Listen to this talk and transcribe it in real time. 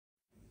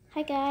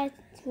Hi guys,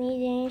 it's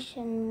me Danish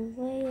and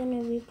we're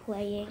gonna be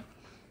playing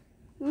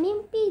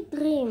Mimpi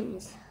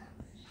Dreams.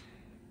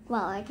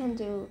 Well, I can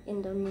do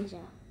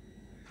Indonesia,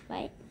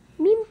 right?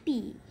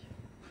 Mimpi,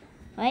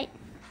 right?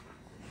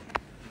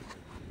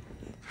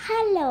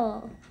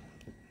 Hello.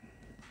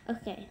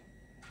 Okay,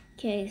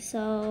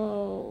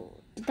 so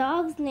the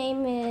dog's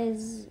name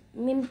is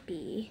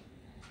Mimpi.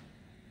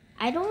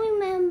 I don't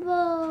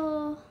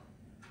remember.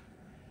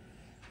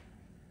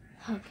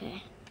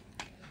 Okay.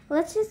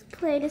 Let's just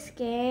play this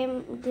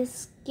game.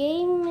 This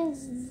game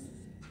is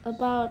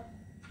about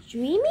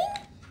dreaming?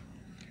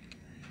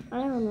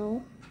 I don't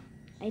know.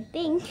 I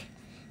think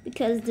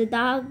because the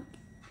dog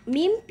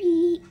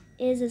Mimpi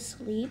is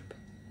asleep.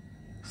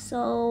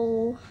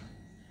 So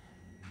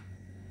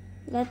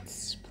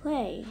let's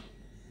play.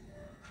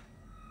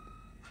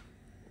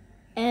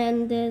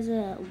 And there's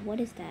a, what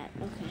is that?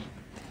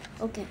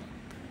 Okay.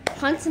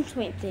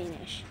 Concentrate,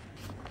 Danish.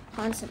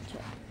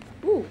 Concentrate.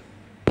 Ooh.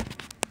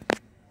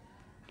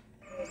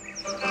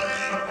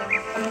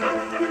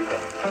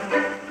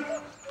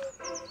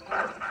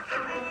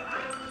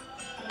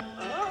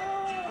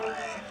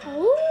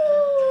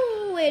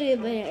 Ooh, wait a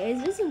minute.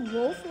 Is this a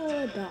wolf or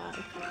a dog?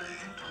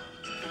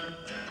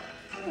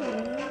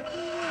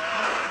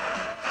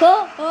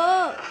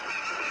 Oh!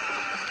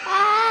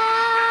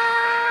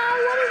 Ah!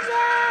 What is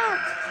that?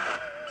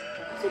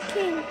 It's a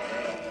king.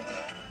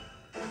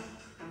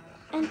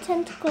 And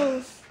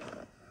tentacles.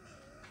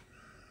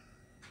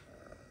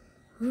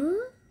 Huh?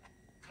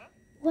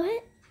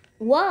 What?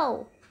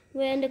 Whoa!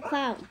 We're in the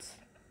clouds.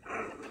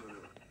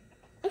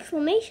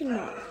 Exclamation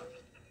mark.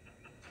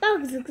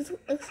 Dogs.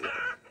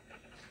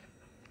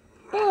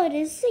 Bird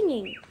is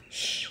singing.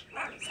 Shh.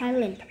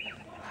 Silent.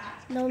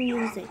 No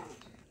music.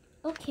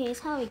 Okay,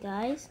 sorry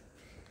guys.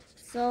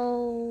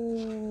 So,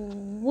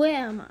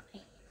 where am I?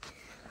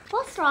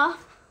 First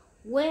off,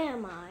 where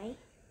am I?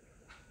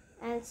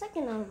 And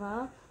second of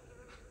all,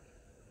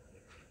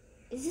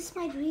 is this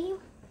my dream?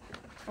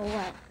 Or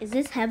what? Is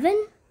this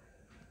heaven?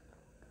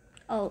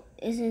 Oh,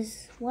 is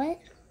this what?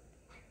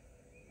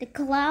 The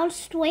cloud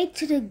straight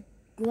to the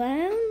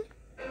ground?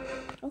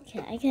 Okay,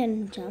 I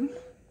can jump.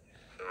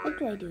 What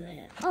do I do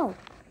here? Oh,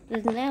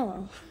 there's an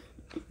arrow.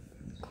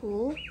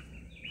 Cool.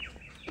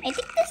 I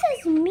think this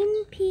is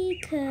Mimpi.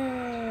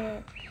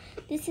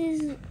 This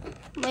is.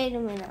 Wait a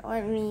minute.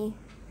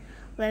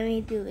 Let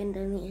me do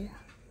Indonesia.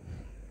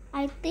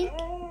 I think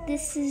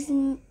this is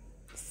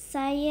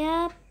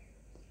saya.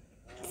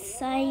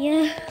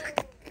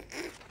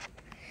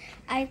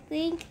 I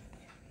think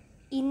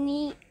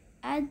ini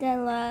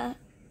adalah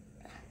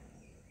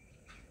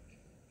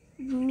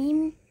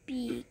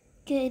mimpi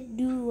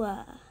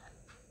kedua.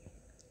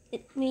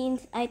 It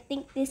means I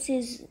think this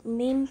is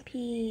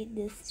Mimpi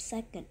the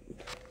second.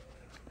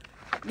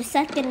 The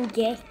second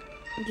game.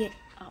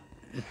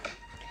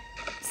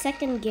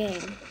 Second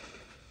game.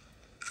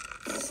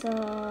 So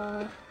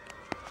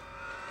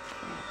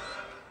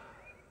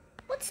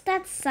what's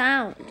that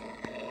sound?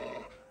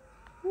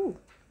 Ooh.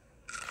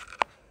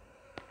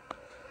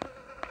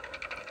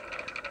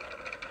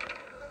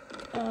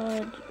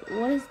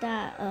 What is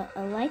that?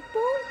 A light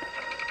bulb?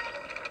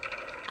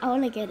 I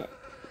wanna get it.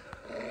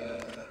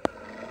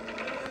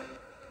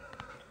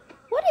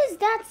 What is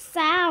that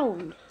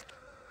sound?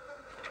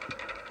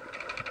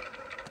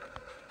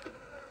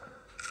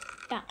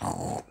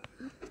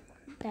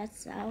 That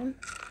sound.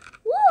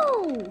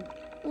 Whoa!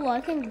 Oh,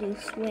 I can do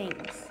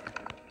swings.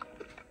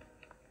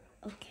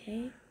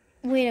 Okay.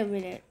 Wait a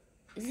minute.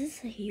 Is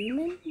this a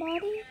human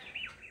body?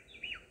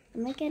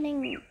 Am I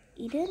getting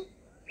eaten?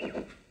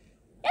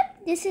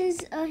 Yep, this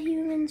is a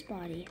human's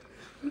body.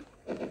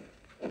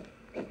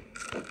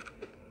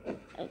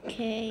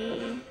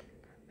 Okay.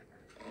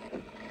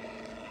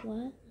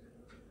 What?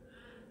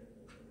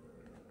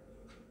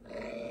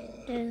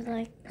 There's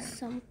like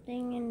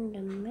something in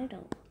the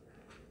middle.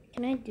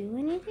 Can I do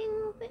anything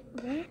with it?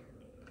 What?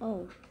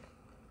 Oh.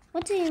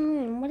 What's a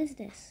moon? What is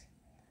this?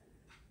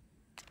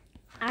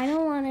 I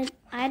don't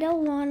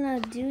wanna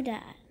do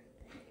that.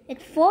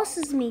 It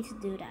forces me to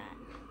do that.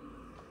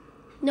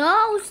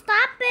 No,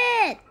 stop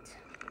it!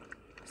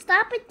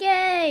 Stop it,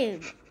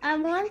 game! I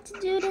want to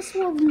do this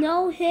with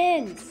no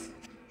hints.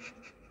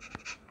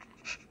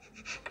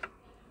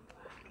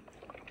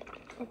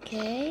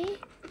 Okay,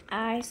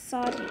 I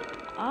saw the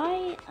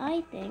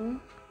I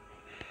thing.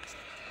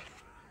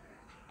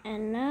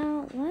 And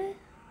now, what?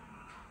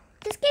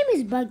 This game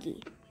is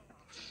buggy.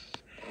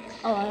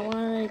 Oh, I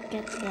want to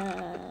get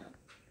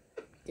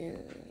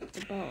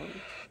the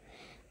bone.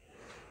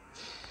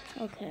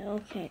 Okay.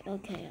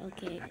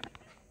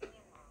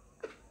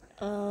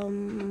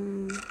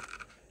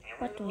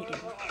 What do I do?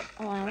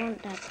 Oh, I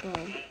want that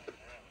bone.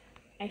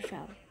 I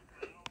fell.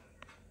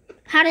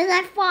 How did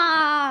I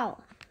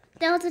fall?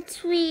 There was a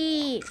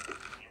tree.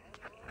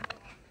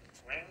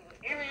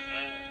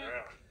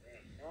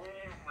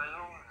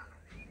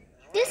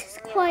 This is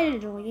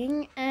quite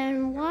annoying.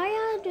 And why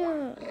are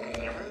the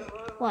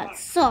what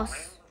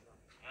sauce?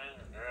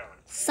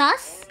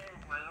 Sus?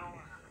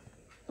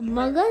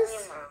 Among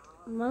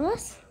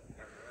Us?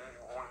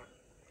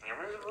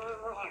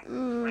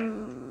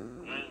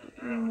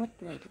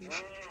 do?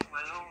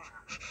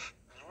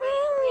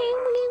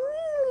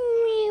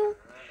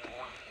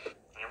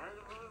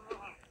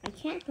 I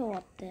can't go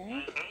up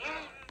there.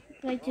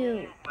 What do I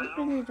do?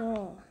 Open the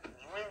door.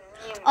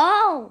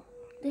 Oh!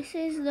 This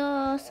is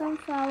the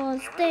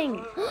sunflower's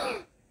thing.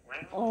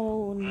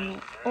 Oh no.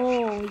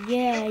 Oh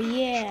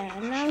yeah.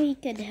 Now he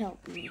can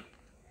help me.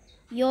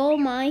 You're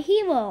my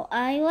hero.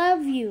 I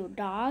love you,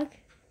 dog.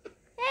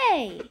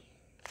 Hey!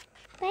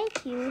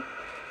 Thank you.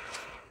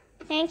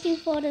 Thank you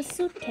for the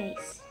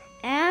suitcase.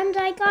 And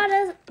I got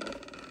a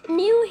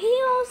new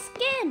hero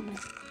skin.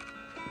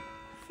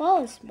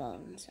 False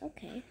bones.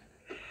 Okay.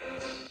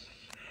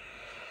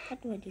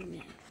 What do I do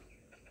now?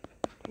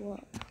 Well,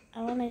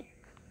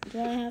 do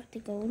I have to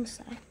go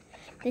inside?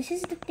 This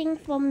is the thing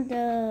from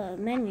the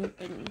menu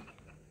thingy.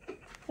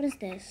 What is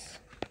this?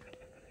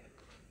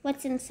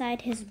 What's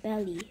inside his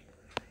belly?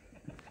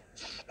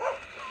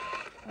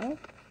 Oh,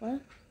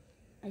 what?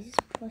 I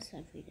just pressed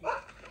everything.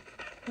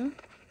 Huh?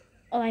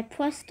 Oh, I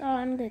pressed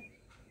on the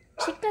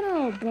chicken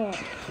or bird?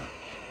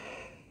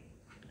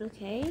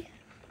 Okay.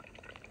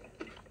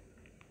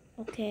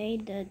 Okay,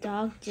 the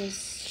dog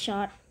just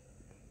shot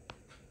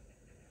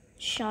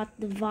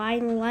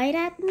divine light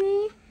at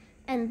me,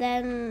 and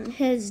then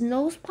his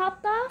nose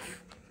popped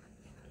off.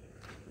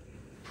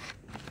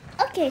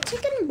 Okay,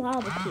 chicken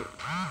barbecue.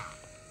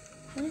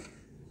 What?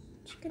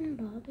 Chicken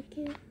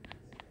barbecue?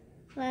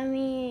 Let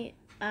me,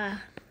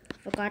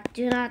 forgot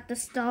do not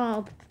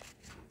disturb.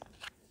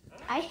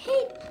 I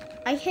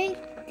hate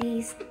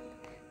these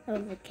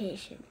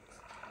notifications.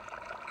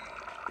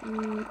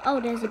 Oh,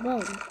 there's a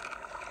bone.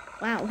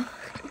 Wow.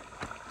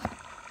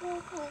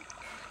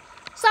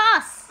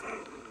 Sauce!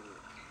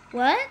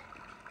 What?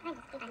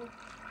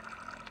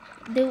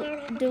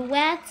 The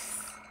rats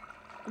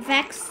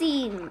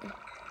vaccinated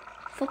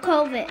for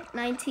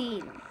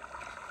COVID-19.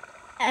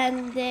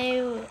 And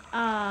they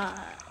are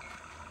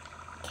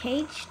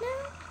caged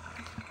now?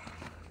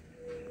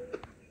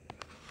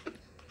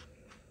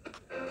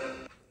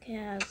 Okay,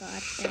 I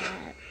got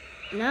that.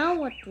 Now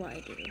what do I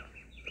do?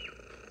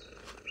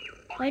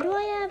 Why do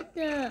I have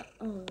the...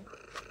 Oh.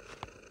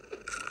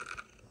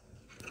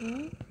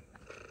 Huh?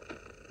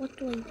 What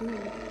do I do?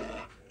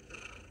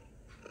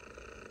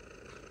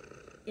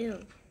 Ew.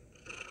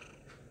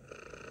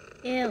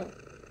 Ew.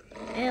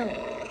 Ew.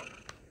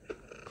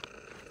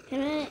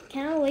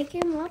 Can I wake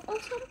him up or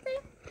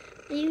something?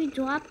 Did you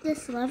drop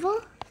this level?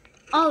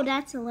 Oh,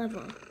 that's a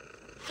level.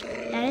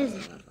 That is a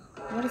level.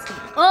 What is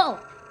that? Oh!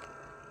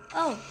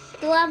 Oh,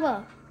 the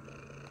level.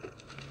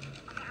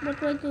 What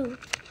do I do?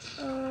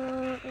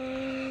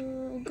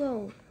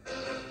 Go.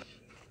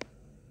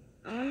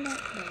 On that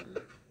thing.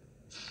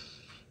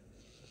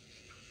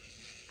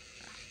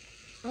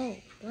 Oh,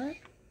 what?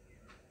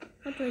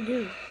 What do I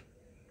do?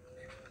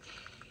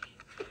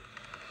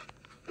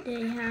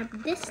 They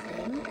have this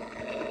thing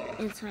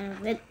inside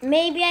of it.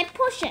 Maybe I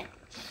push it.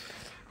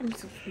 I'm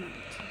so smart.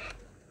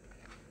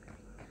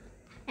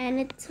 And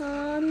it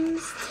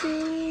turns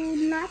to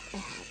not a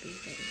happy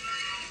thing.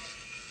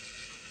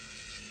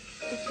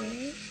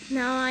 Okay.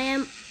 Now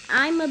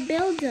I'm a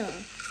builder.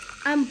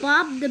 I'm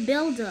Bob the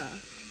Builder.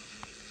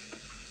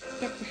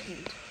 Get the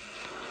hint.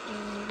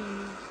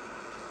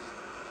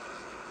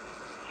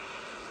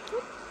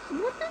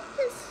 What does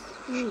this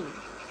mean?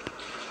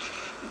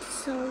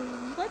 So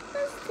what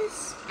does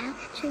this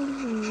actually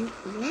mean?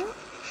 What?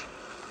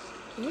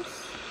 This?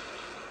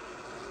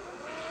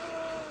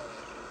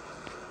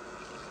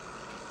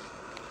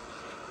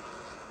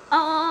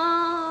 Oh!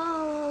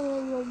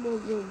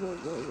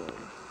 Whoa.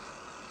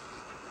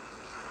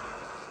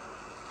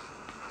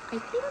 I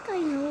think I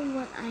know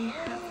what I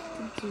have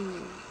to do.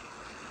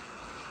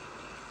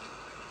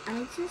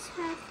 I just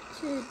have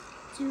to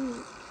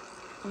do...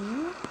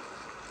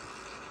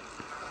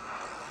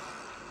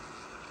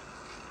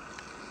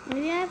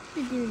 Maybe I have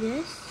to do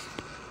this.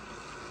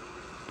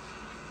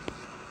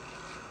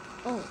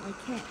 Oh, I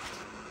can't.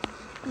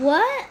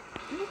 What?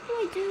 What do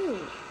I do?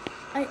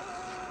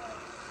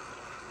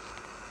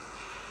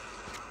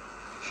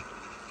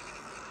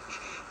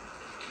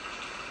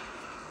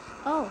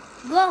 Oh,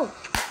 go!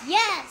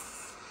 Yes!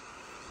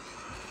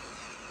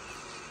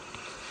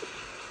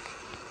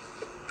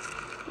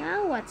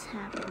 Now what's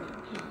happening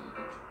here?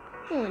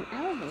 Oh, an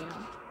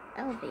elevator.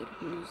 Elevator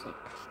music.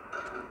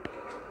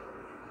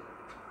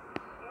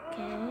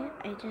 Okay,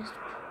 I just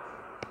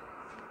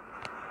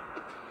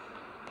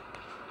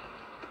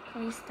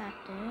place that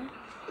there.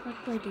 What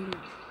do I do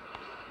now?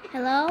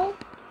 Hello?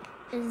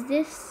 Is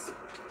this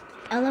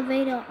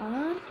elevator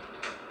on?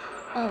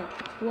 Oh,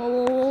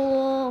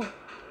 whoa.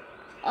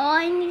 Oh,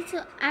 I need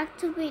to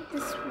activate the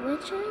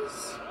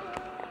switches?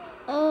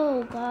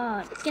 Oh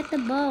god, get the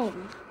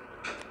bone.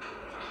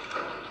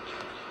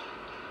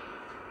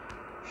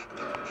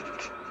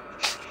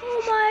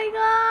 Oh my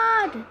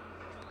god!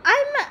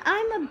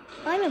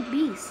 I'm a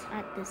beast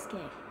at this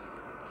game.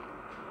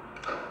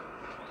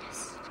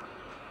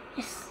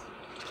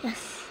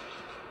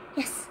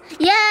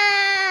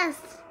 Yes!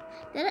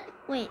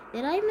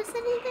 Did I miss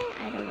anything?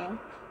 I don't know.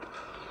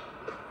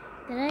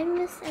 Did I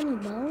miss any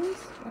bones?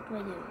 What do I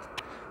do?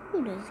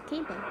 Ooh, there's a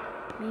cable.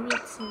 Maybe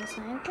it's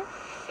inside of it.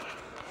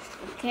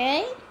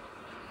 Okay.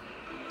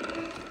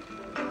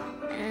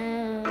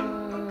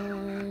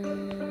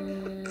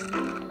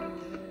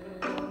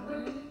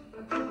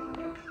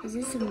 Is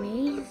this a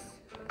maze?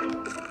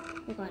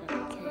 You gotta be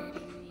kidding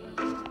me.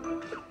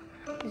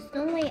 There's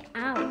no way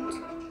out.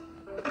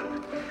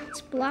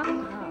 It's blocked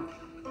off.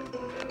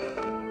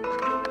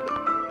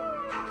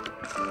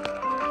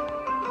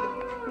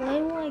 Where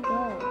do I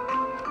go?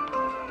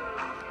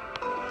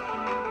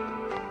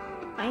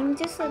 I'm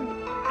just a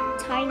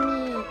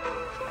tiny,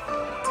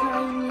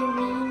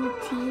 weeny,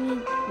 teeny.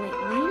 Wait,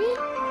 really?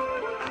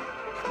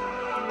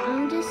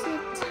 I'm just a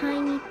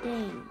tiny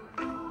thing.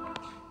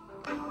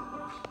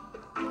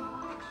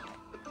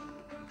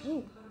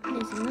 Ooh,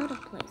 there's another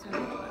place I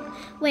want to go.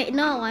 Wait,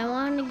 no, I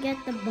want to get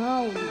the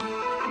bone. I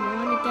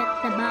want to get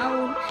the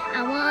bone.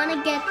 I want to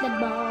get the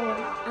bone.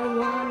 I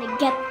want to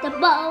get the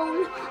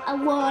bone. I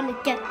want to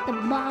get the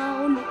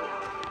bone.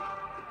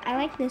 I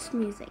like this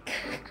music.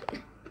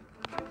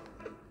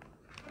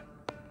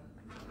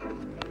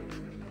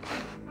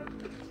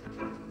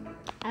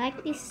 I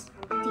like this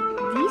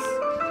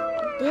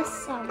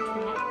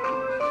soundtrack.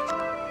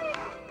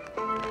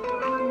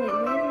 Wait,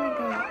 where do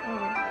I go?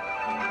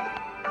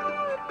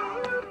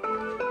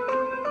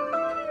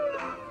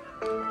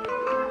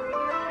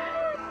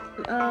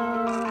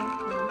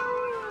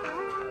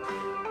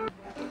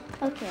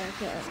 Okay.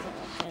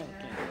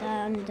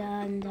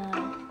 Done.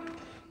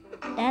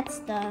 That's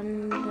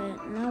done,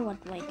 but now what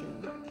do I do?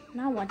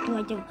 Now what do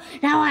I do?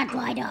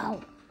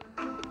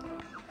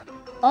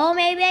 Oh,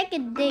 maybe I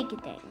could dig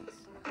things.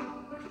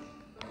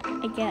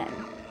 Again.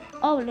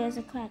 Oh, there's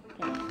a crack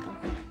there.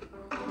 Okay.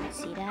 Can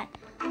see that?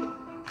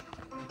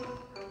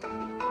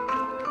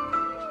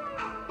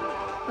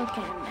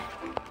 Okay, I'm back.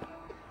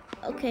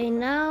 Okay,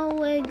 now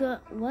we go.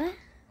 What?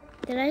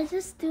 Did I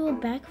just do a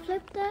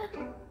backflip there?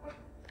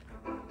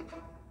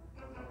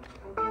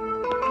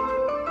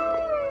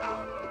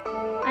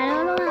 I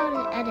don't know how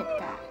to edit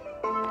that.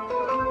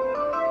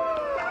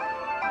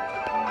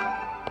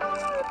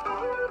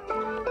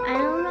 I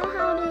don't know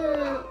how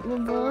to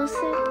reverse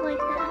it like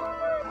that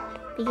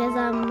because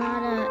I'm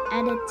not an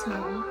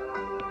editor.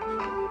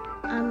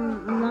 I'm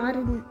not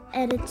an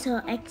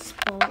editor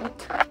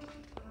expert.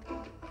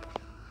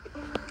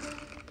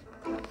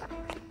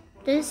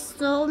 There's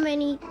so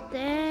many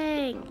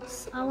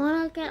things. I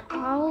want to get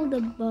all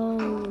the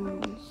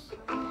bones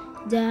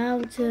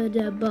down to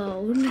the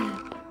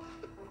bone.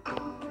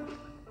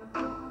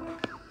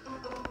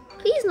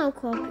 Please no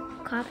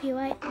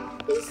copyright.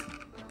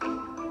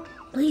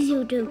 Please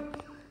you do.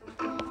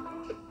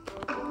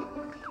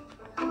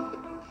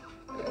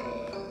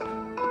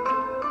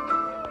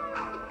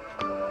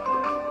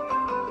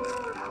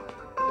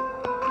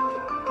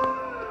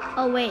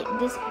 Oh wait,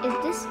 is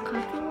this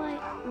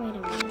copyright? Wait a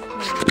minute.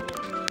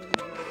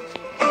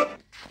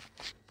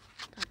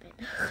 Stop it.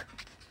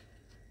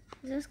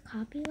 Is this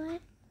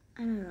copyright? I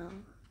don't know.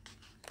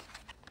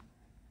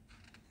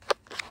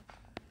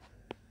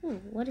 Ooh,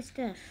 what is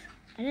this?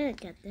 I didn't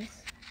get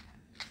this.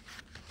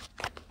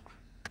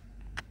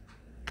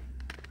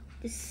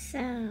 The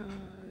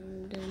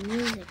sound, the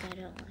music I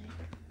don't like.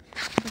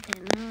 Okay,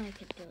 now I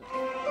can do it.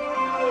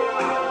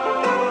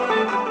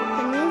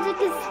 The music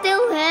is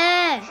still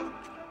here!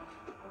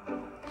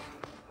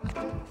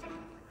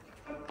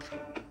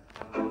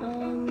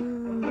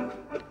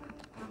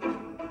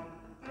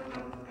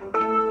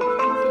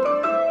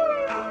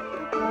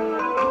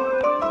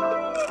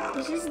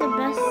 This is the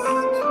best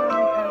song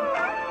ever.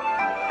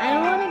 I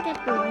don't want to get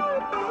the light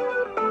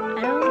bulb. I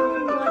don't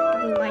know what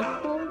the light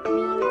bulb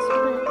means,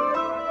 but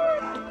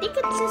I think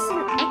it's just an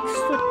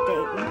extra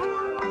thing.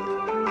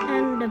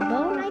 And the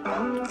bone, I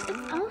think it's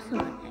also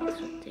an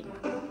extra thing.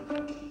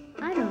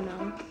 I don't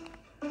know.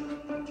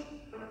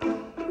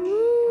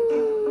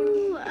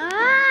 Ooh,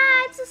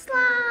 it's a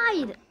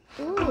slide.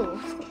 Ooh,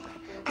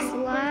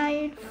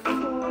 slide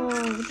for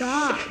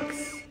dogs.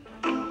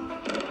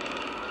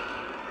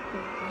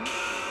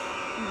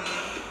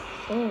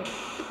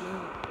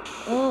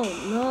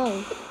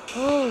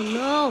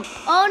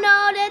 Oh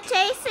no, they're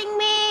chasing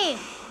me!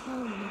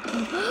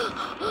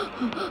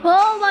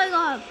 Oh my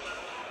god!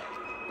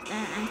 Is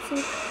that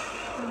acid?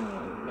 Oh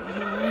my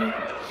god.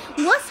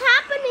 What's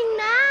happening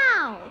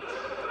now?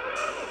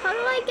 How do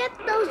I get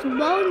those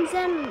bones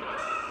and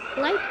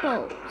light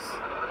bulbs?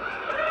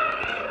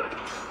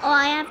 Oh,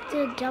 I have to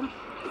jump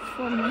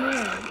from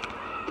here.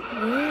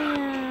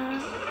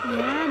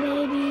 Yeah,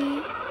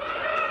 baby.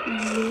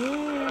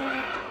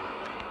 Yeah.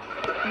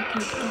 Okay,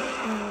 get the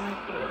light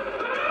bulb.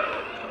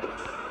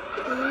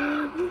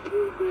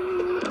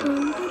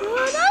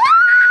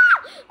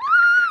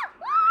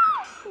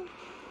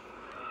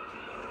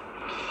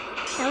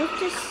 That was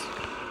just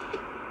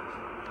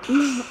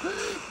no.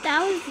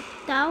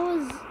 That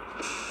was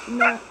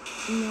no.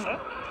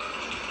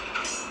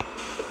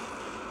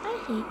 I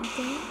hate you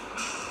game.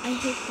 I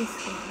hate this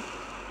game.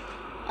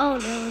 Oh,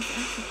 there was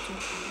acid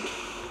jumping.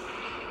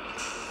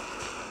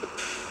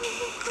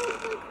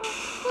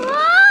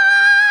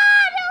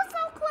 Ah, they were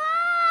so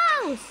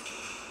close.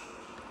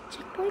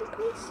 Check checkpoint,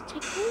 please.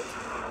 Checkpoint.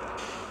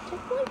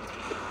 Checkpoint.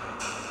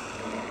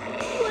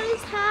 What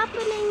is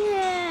happening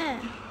here?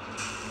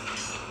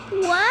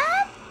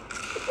 What?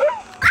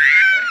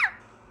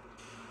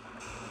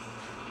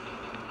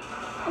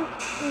 Oh,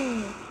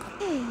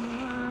 come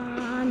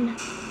on.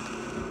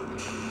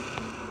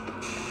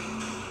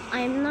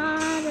 I'm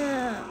not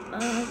a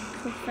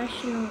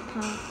professional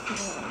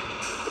parkour.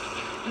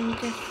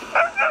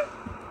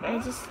 I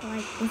just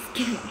like this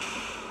game.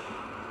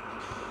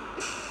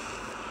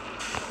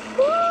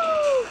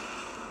 Woo!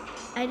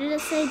 I didn't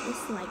say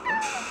dislike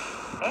it.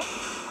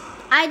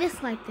 I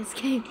dislike this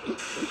game.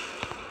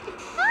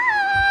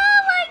 Oh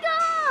my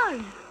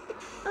god!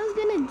 I was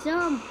gonna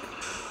jump.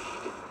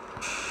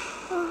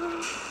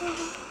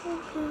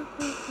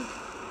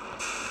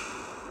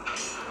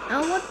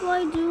 Now what do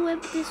I do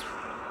with this?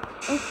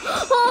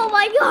 Oh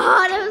my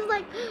god! I was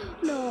like,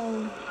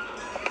 no.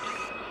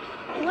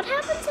 What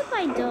happens if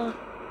I don't?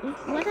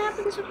 What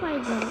happens if I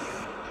don't?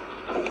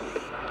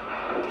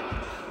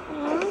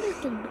 Oh, I want to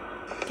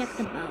get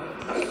the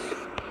bones.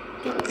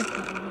 Get the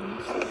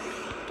bones.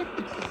 Get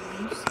the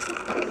bones.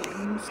 Get the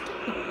bones.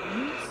 Get the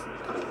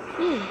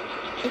bones.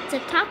 It's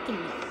attacking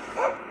me.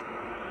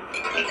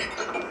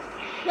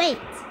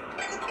 Wait.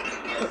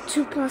 Oh,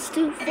 2 plus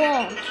 2, 4.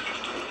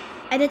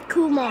 I did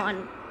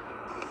Kumon.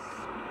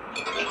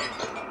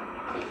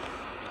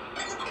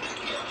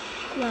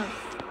 Love.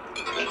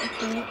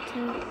 Okay, 2.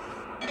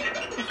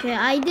 Okay,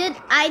 I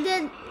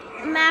did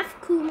math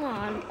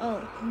Kumon.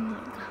 Oh my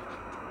god.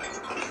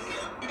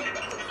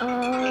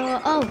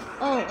 Oh.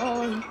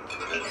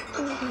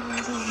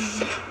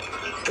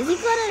 Is he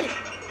gonna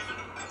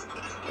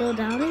go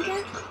down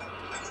again?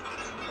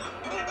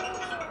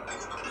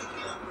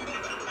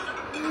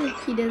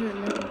 He doesn't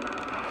know.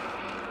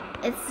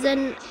 It's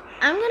the,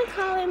 I'm gonna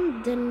call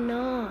him the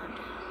Nod.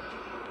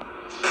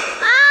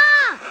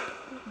 Ah!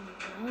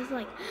 I was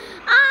like,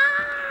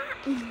 ah!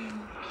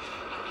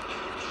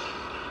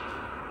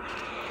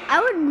 I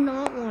would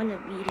not want to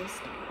be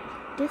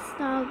this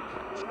dog.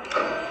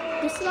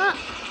 This dog,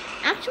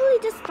 actually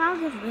this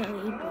dog is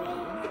very brave.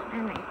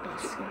 I like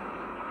this dog.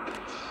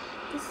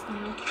 This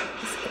dog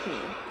is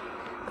cool.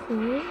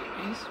 Cool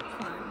as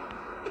fun.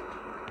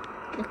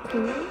 The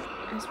cool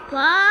as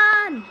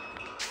fun.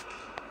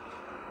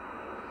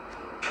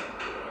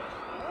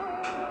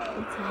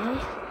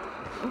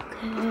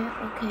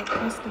 Okay,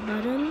 press the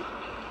button.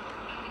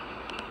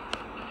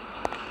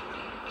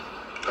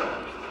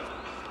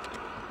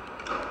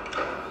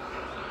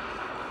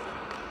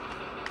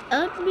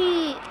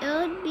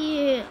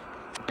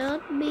 It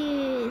would be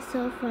so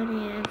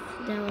funny if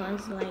there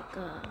was like a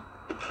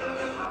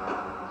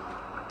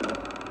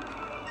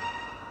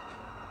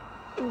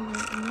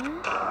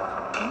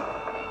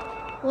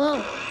whoa.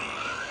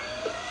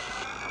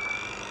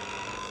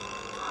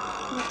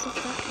 What does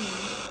that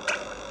mean?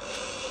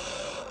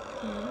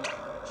 Okay.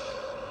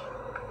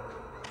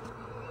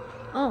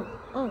 Oh.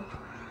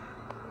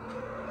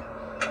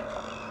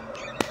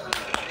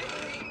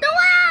 The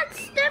wax!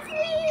 They're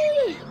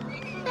free!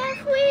 They're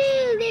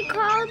free! They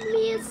called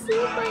me a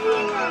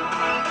superhero!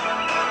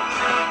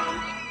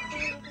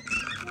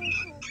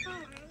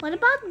 What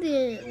about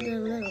the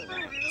little rats?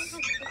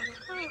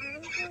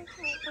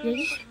 They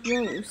just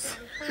rose.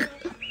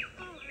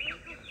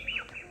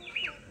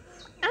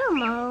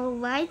 I'm a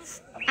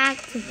rights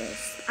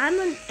activist. I'm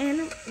an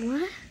animal.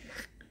 What?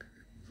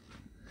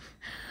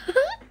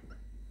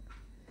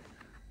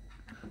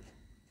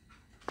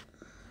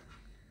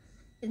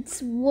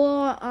 It's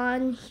war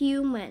on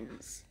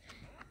humans.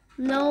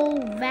 No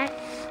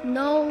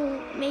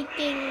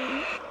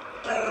making,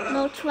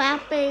 no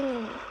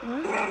trapping.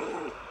 What?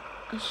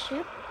 A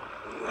ship?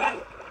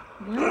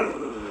 What?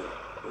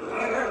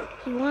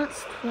 He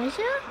wants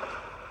treasure?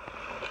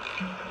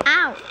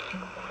 Ow!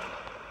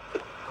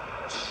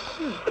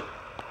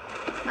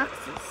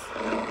 Boxes.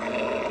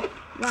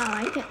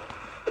 Wow,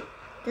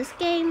 this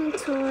game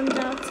turned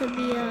out to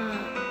be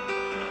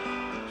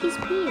he's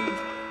peeing.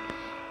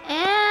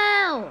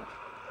 Ew!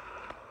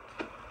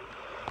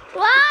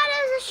 What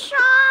is a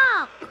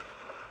shark?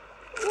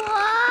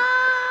 Whoa!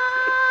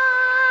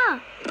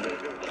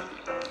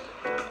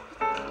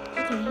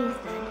 Okay, he's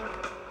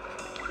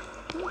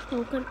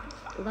dead.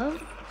 Love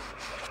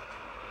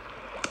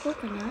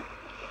coconut.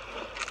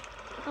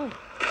 Oh.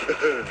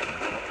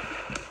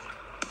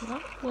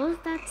 What was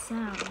that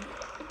sound?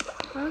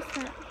 What was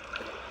that?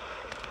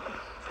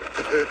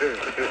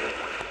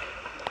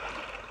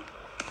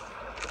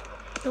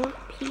 Don't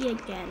pee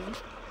again.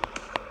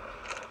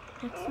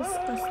 That's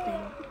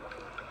disgusting.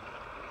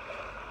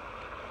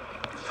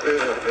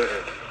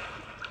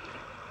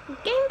 The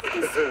game's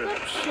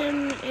description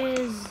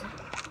is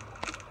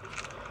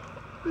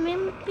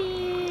Mimpi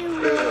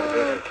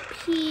will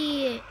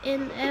pee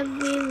in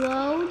every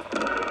road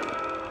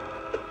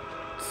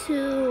to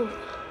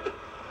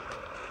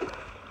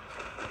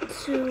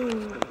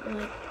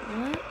like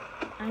what?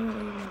 I don't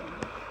even know.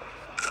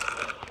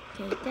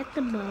 Okay, get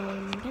the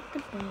bone, get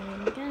everything.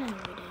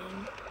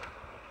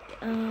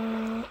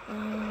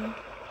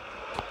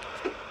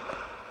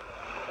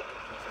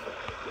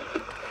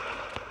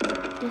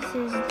 This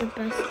is the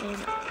best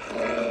game.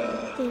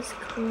 These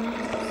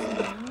clouds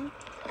now.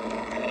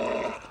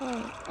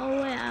 Oh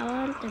wait, I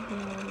want the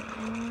bone.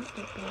 I want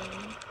the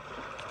bone.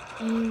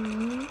 I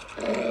want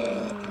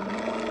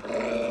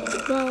the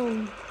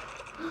bone.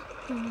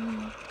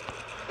 Bone.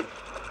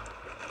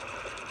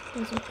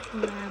 There's a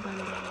crab on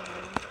the wall.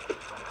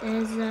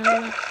 There's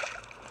a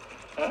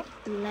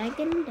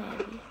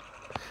legendary.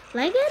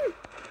 Legend?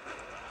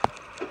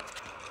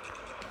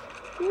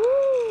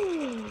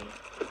 Ooh!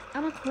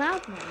 I'm a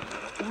cloud man.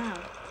 Wow.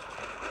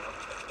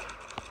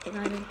 I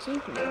got an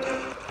achievement.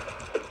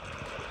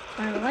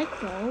 My light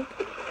bulb.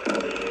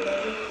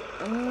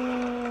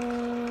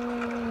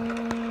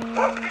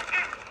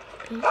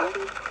 Pigeon?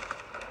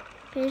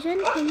 Pigeon,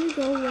 can you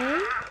go away?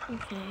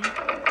 Okay.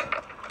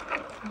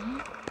 Huh?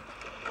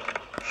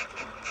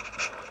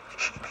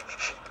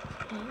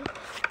 Okay.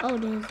 Oh,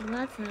 there's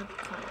lots of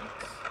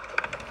cards.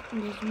 And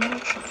there's more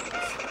cards.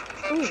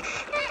 Ooh.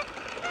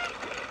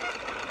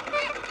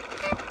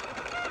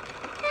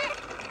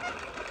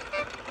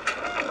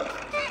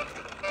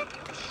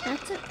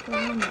 That's a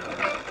clown.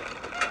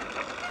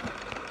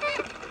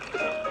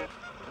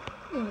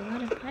 Ooh, a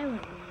lot of pirate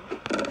men.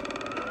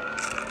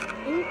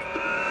 Ooh.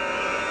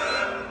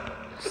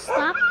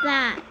 Stop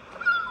that.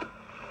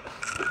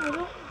 I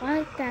don't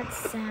like that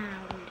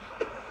sound.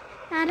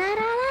 Da da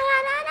da da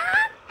da da.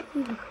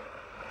 Ooh.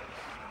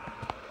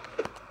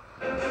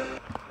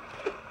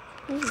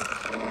 Ooh.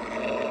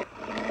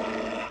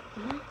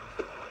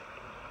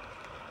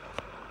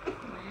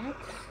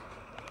 What?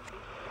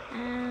 A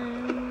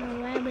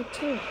rabbit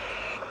too.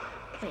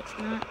 Wait, that's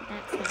not a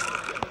rabbit.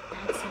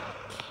 That's a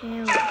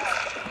carrot.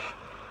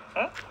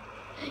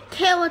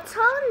 Carrot's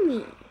on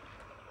me.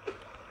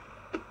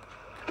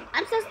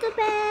 I'm so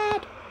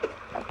stupid.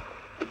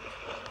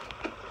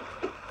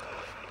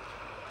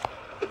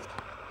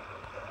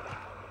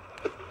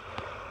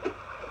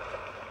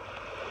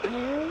 I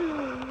don't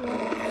know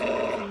what to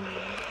do.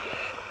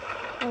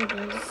 Oh,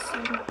 there's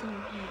something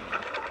here.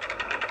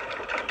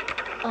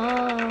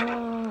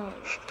 Oh,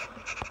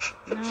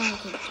 now I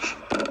can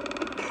jump.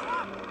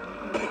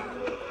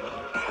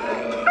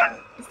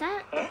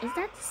 Is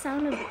that the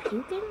sound of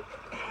puking?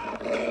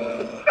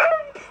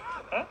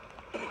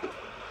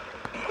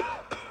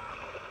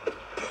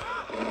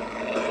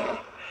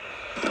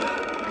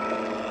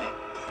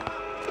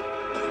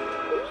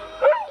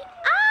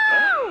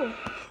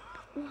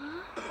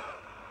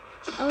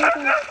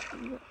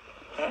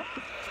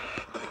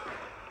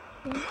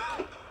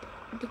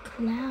 The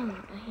cloud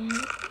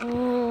ahead.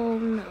 Oh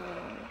no.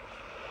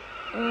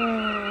 Oh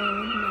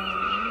no.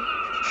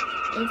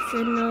 It's a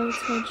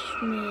no-touch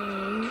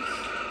maze.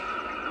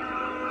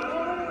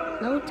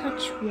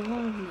 No-touch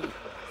wall maze.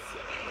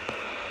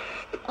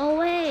 Oh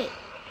wait.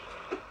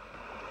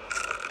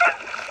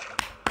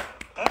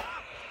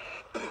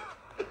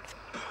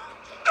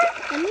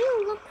 Let me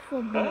look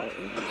for bones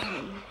in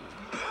here.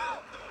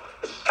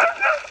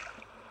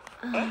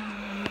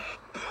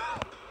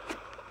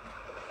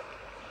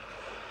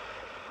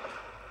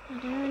 Are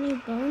there any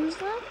bones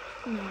left?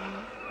 No.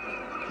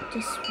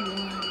 Just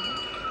one.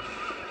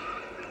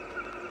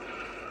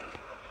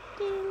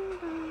 Ding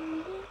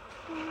dong, ding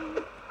dong.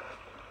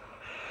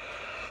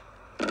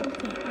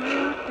 Okay, I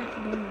want that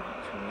bone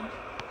actually.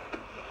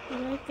 How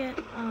do I get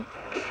up? How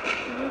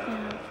do I get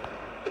up?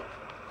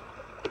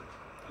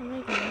 How do I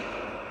get up?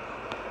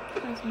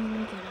 How do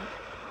I get up?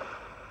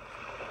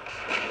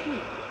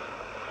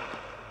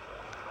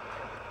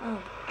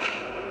 Oh.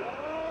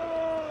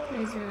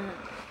 There's a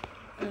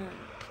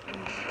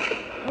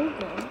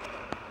ogle.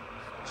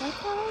 Did I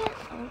call it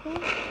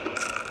ogle?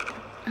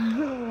 I don't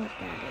know what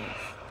that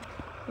is.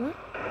 What?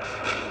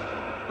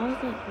 I was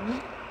like,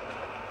 what?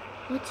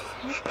 What just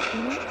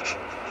happened? What?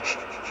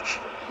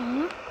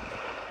 Huh?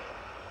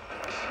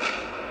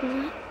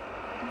 What?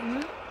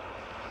 What?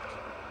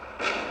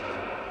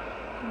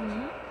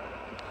 What?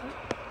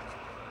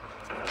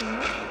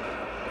 What?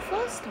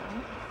 First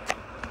off,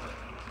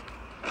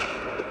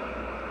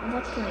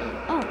 what plane?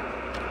 Oh.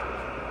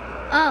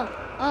 Oh.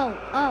 Oh.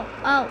 Oh.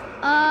 Oh.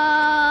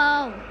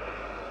 Oh.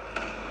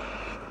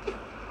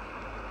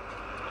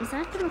 Is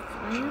that gonna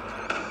fire?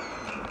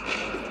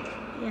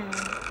 Yeah.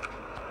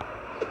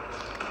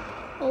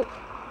 Oh.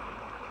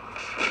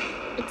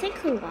 It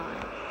takes a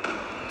while.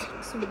 It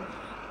takes a while.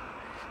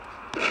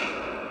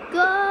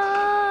 Go!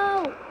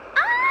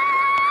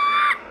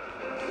 Ah!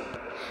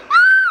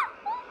 Ah!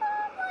 Oh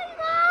my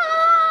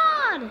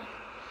god!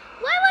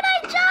 Why would I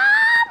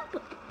jump?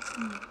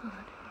 Oh my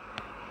god.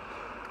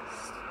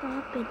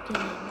 Stop it,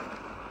 game.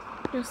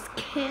 You're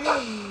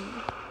scaring me.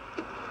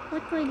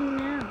 What do I do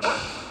now?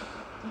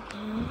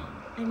 Okay,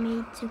 I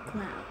made 2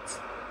 clouds.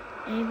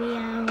 Maybe I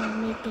will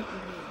make it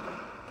rain.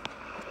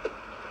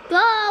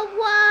 Go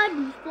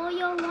one for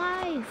your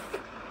life.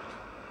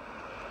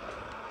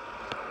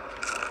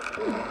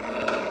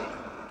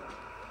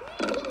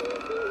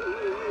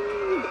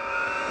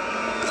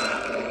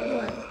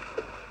 What?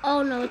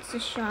 Oh no, it's the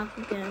shark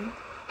again.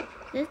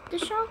 Is it the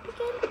shark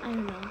again? I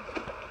don't know.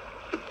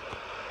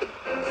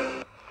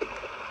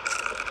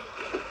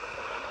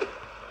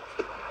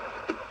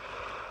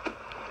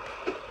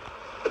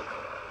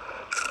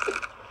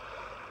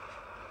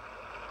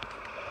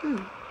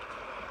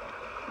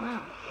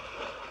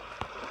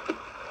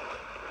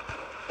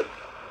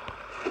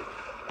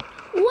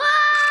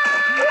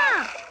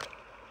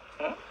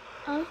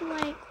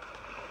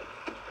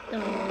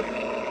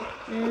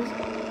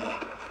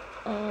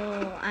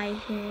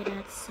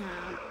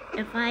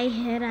 If I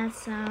hear that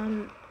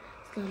sound,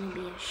 it's gonna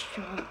be a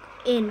shock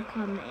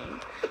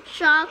incoming.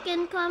 Shark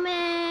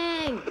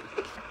incoming!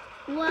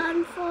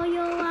 Run for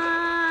your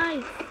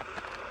life!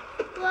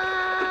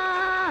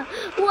 Wah!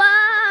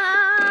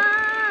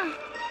 Wah!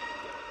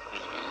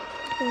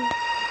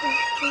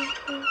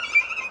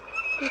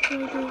 What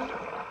do I do?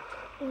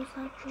 What's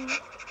happening?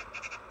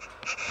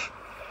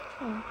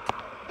 Oh.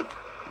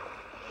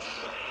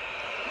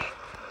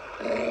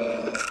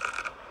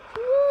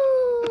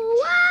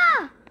 Woo!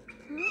 Wah!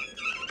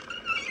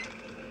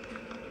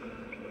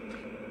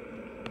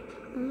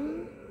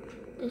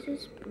 This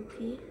is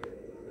spooky.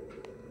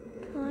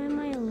 Why am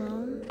I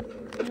alone?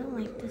 I don't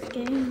like this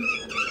game.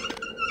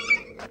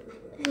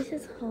 Is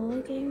this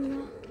horror game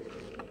now?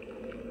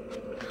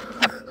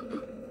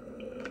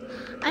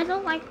 I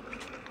don't like.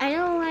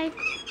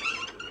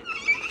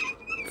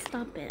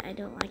 Stop it. I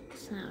don't like the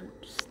sound.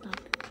 Stop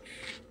it.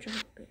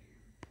 Drop it.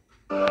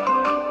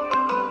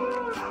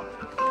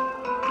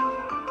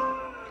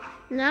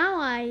 Now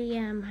I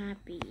am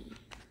happy.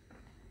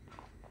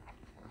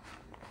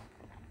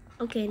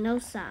 Okay, no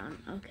sound.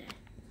 Okay.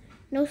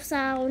 No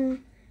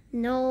sound.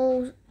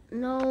 No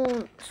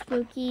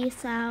spooky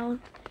sound.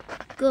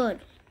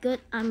 Good.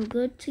 I'm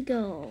good to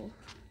go.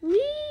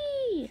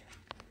 Whee!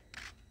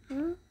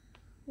 Huh?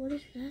 What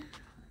is that?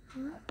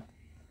 Huh?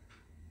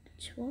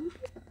 A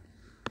trumpet?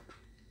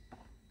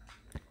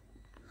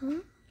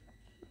 Huh?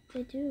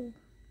 They do.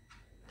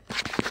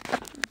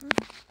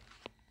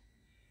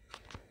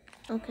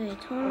 Okay,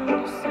 turn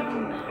on the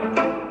sound back.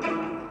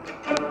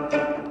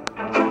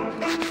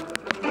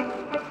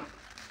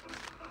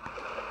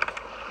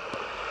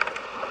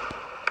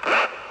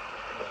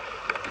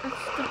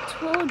 That's the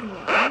third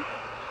one.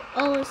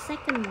 Oh, the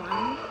second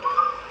one.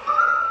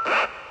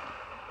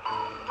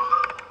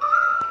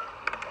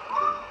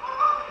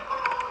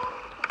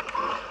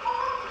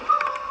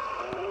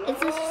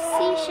 It's a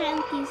sea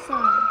shanty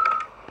song.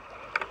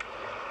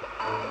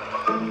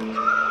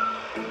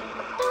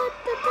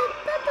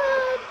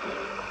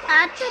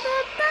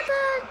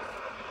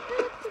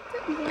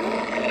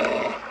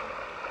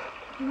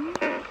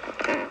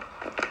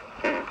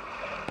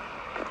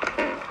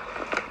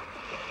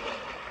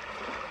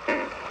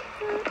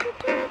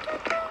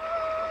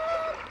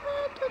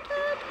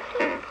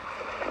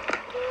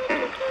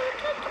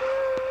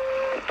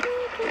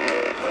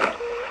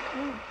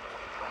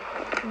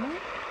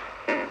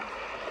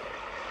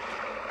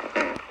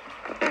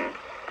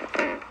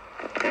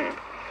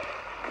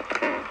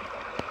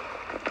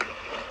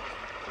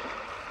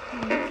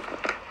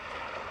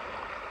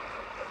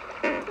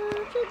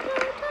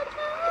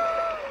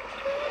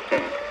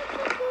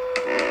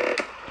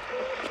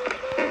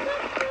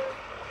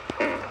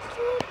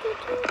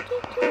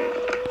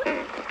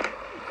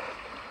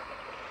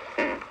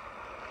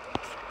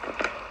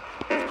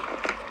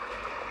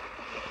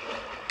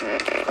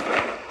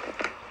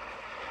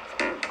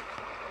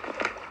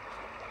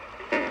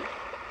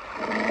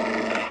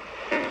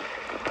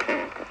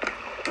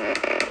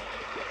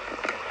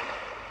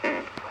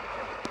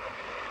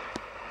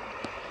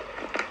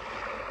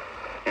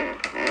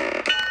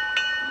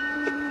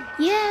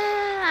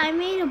 Yeah, I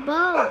made a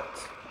boat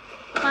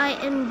by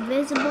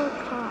invisible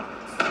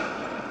parts.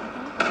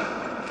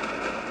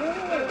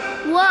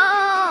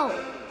 Whoa!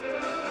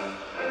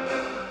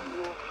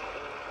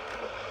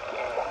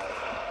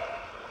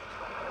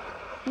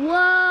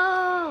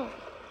 Whoa!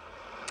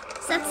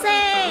 Set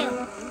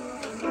sail!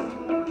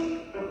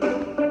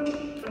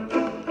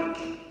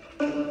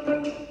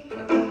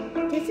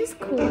 This is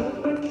cool.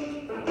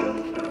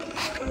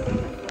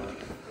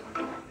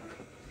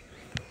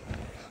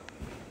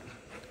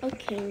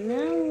 Okay,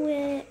 now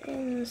we're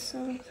in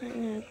some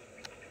kind of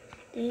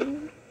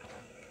thing.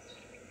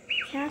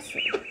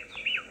 Castle.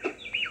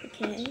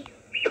 Okay.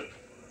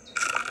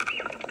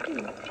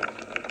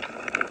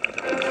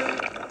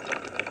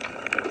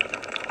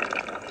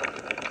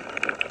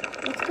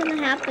 What's gonna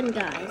happen,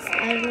 guys?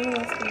 I don't know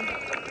what's gonna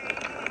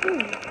happen.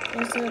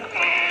 There's a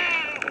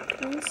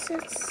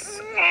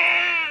princess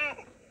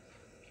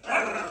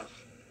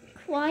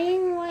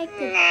crying like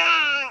a...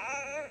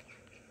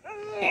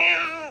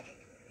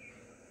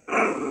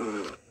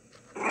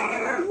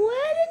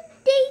 Where did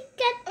they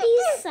get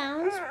these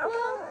sounds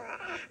from?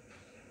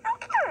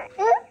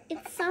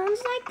 It sounds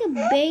like a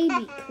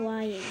baby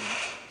crying.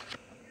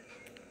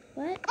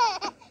 What?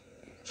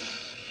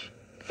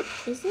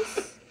 Is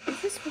this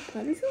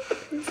Rapunzel?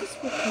 Is this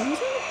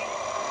Rapunzel?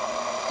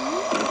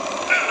 Huh?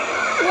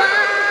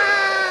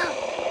 Wow!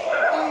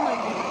 Oh my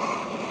god.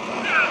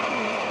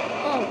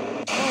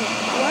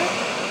 What?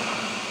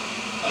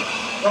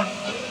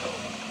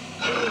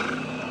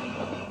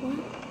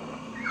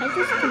 I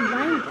just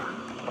combined them.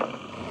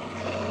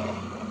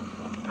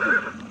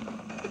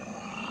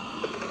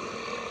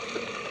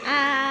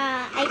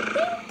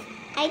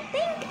 I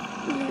think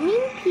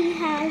Mimpi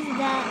has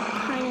that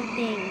kind of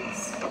things.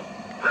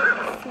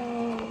 So,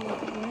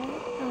 what?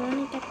 I want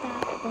to get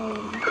that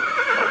bone.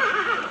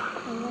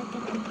 I want to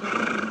get the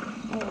bone.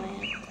 Oh, I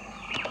have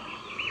to.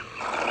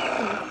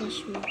 Don't push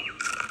me.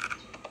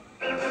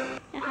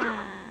 Haha.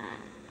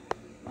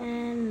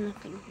 And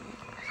nothing.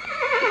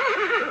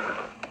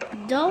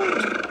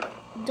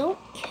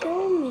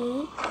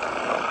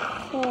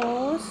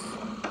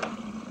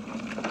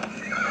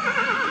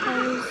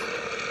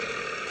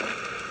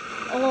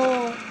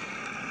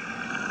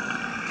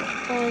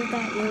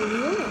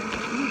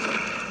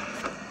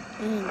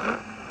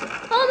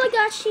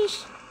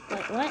 sheesh.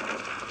 Wait, what?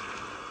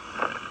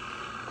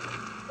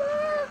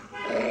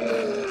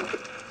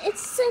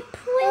 It's a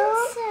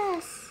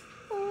princess.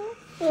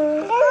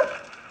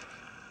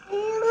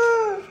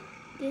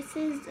 This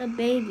is a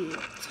baby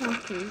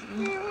talking.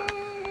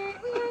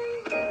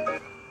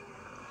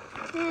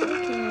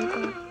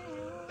 Okay.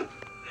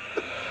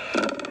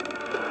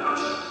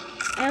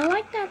 I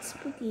like that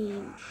spooky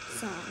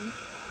song.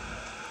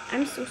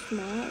 I'm so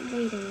smart.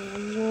 Wait a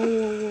minute.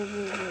 Whoa.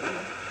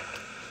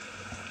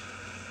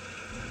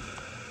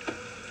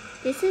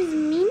 This is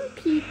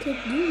Mimpi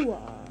Dreams.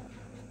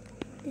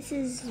 This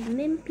is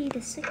Mimpi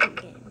the second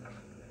game.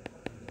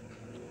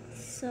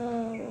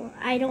 So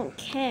I don't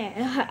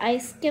care. I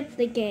skipped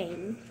the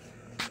game.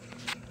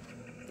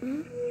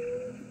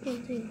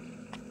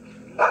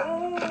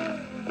 Whoa.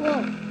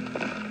 Oh.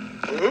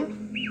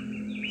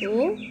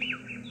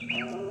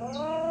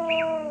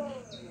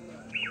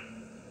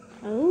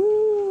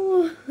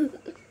 Oh.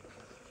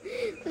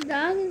 The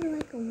dog is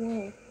like a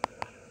wolf.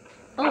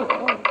 Oh.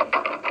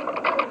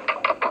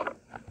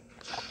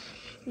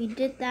 We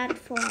did that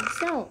for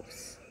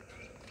ourselves.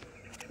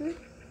 What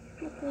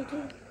do we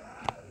do?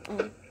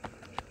 Oh.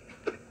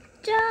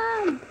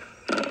 Jump!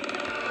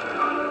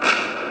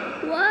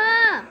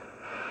 Whoa!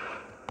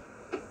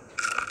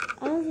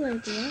 I was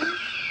like, what?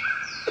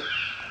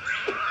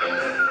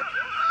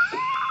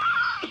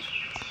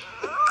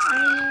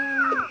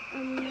 I'm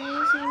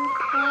amazing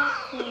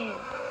parkour.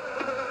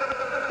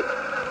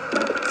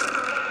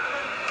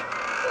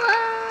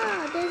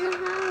 Whoa! There's a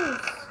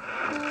house.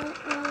 Wait,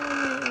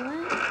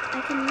 what? I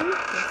can move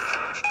this.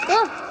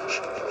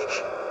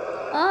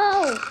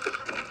 Oh!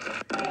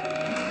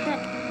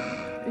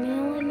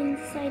 Now I'm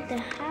inside the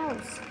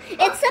house.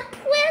 It's a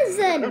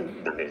prison!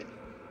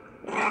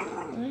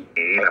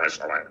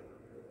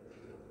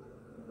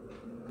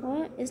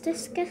 What? Is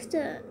this just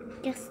a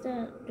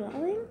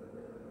drawing?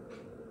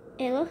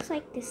 It looks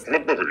like this.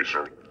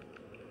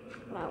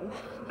 Wow.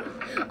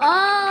 Oh,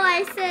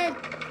 I said,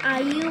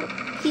 are you?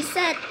 He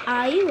said,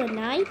 are you a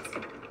knight?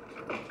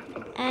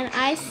 And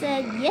I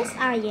said, yes,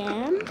 I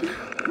am.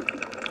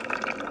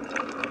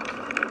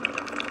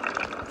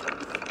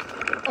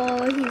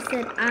 Oh, he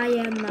said, I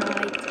am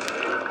knight.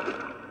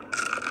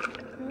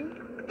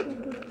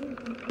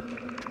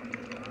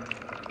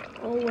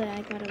 Oh, wait,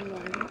 I gotta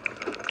run.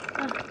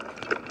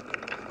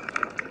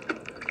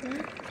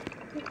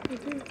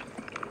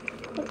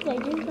 What do I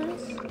do,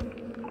 guys?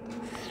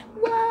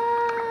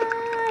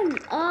 One!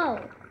 Oh!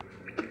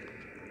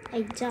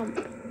 I jump.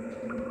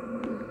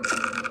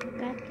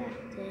 Got that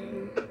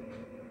thing.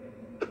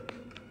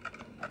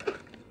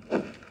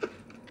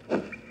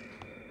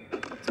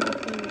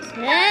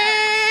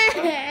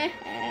 I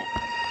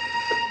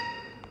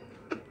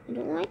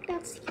don't like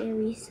that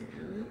scary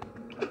sound.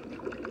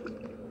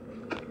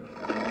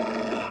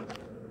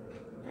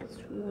 That's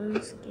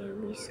one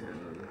scary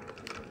sound.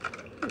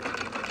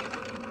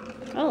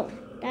 Oh,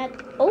 that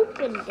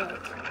opened it.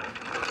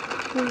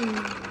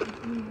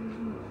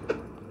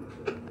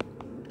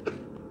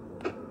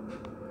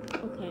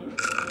 Okay.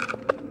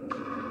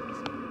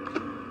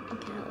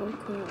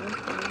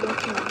 What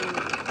can I do?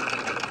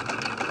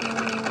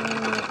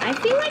 I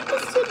feel like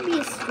this should be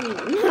a stream,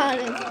 not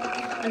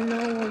a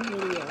normal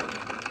video.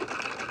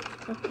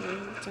 Okay,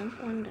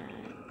 jump on that.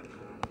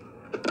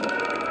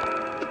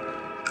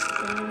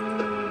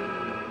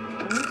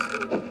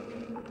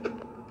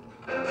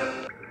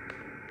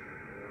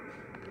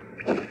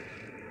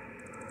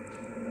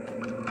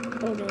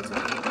 Oh, there's a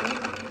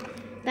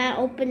that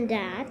opened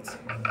that. This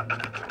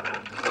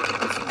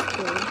is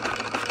good.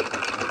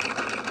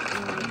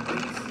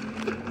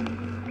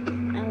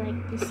 I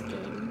like this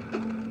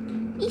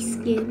game. This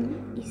game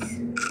is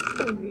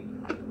cool.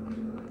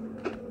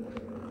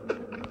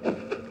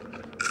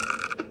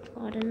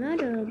 Got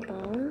another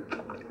ball.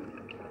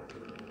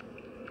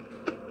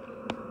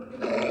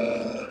 I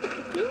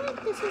feel like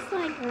this is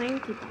like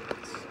Ranky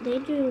Bots. They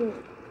do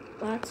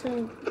lots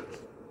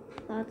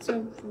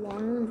of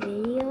long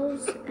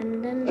videos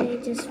and then they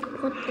just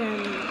put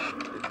them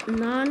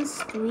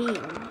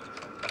non-stream.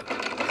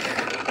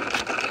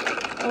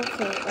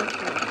 Okay.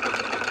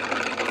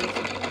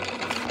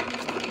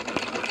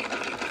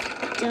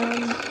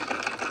 Jump.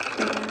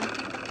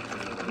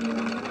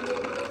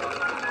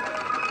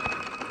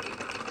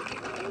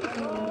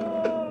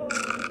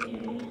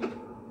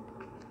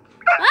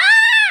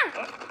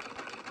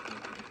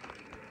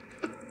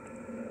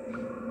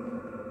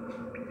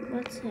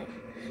 What's it?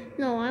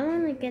 No, I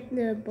want to get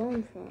the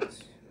bone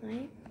falls,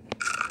 right?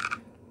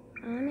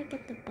 I want to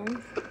get the bone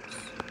falls.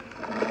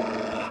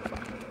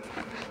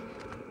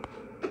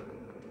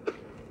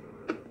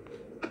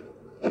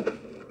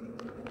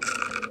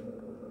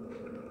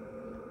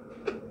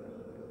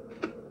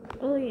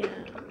 Oh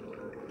yeah.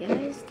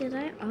 Guys, did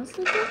I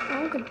also get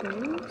all the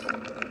bones?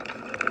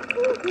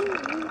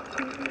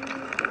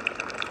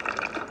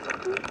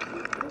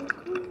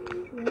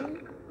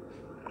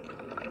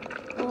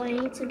 Oh, I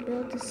need to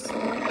build a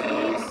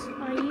staircase?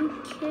 Are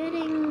you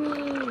kidding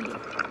me?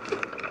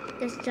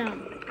 Just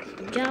jump.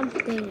 Jump,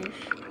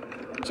 Danish.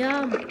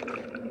 Jump.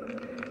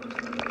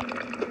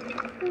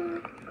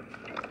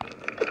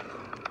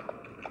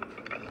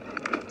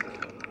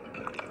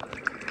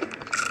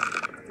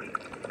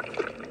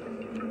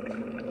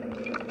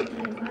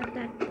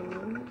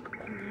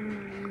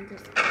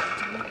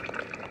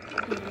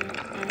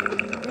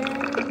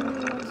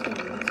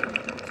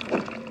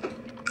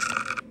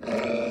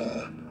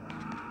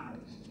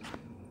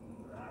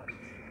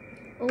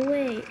 Oh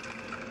wait,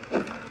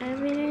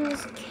 I'm in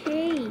this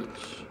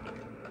cage.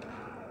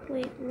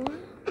 Wait, what?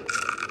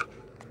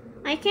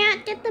 I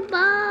can't get the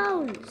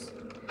bones.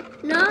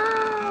 No,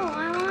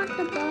 I want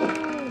the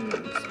bones.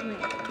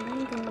 Wait, can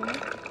I go up?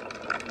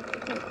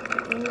 Wait,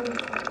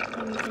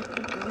 can we get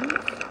the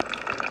bones?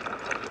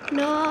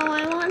 No,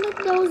 I wanted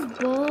those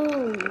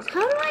bones.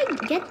 How do I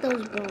get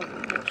those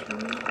bones,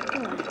 actually?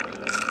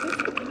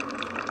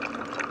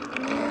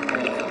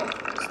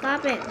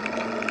 Stop it.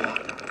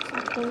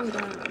 Stop going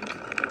down.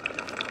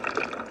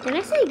 Did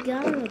I say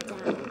down or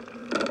down?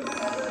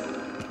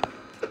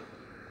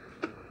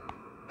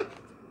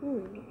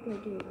 Ooh, what do I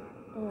do?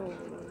 Oh,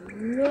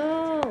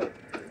 no.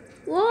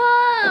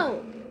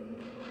 Whoa!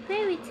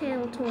 Fairy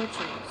tale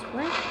torches.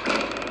 What?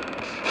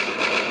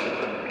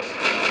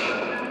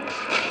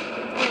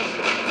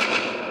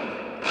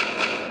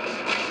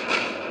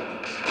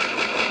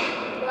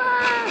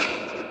 Whoa!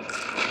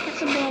 Get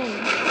the bone.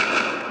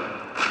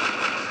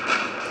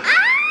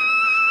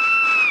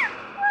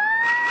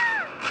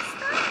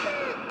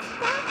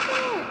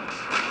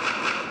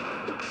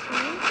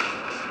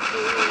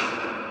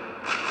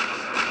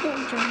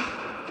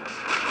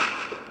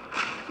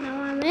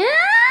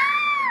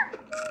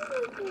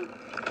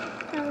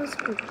 That was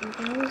spooky.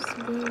 That was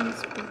really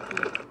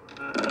spooky.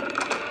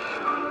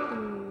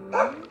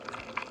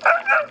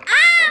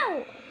 Ow!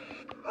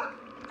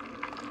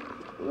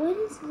 What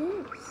is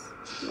this?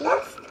 What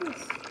is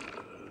this?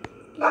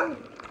 Ew.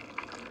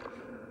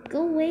 Go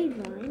away,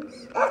 vines.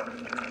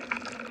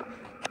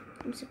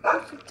 I'm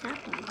supposed to tap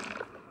on them.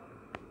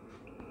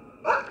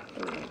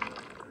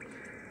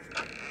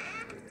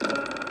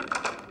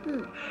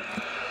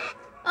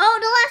 Oh,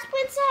 the last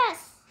princess!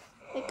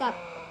 Wake up.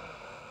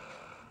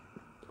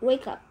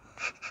 Wake up.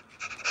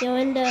 You're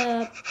in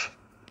the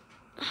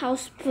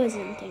house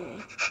prison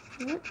thingy.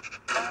 What?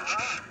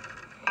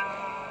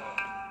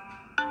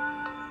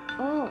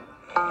 Oh.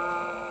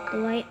 The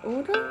right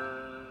order?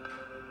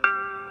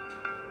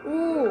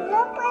 Ooh.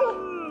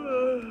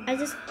 I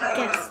just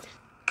guessed.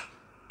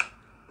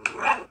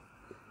 What?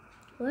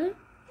 What?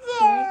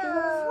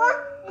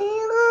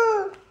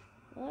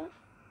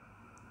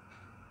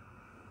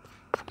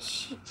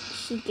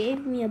 She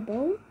gave me a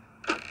bone?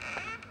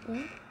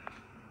 What?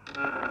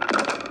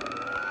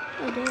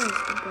 Oh, there's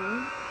the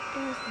bone.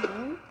 There's the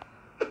bone.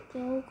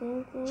 Go, go,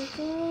 go,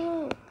 go.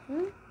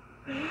 Huh?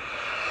 Huh?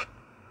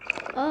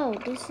 Oh,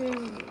 this is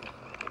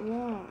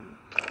wrong.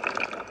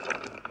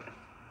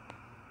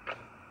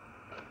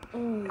 Oh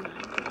my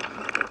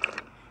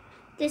god.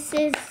 This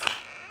is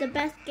the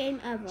best game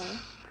ever.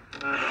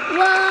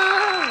 Whoa!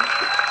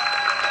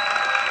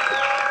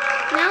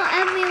 Now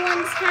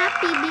everyone's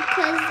happy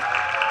because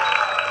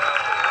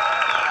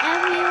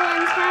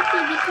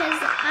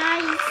I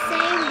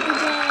saved the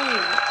day.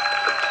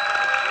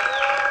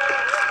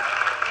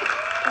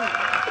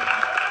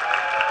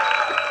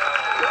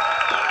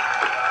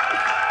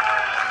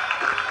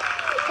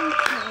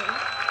 Okay.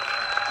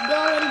 Go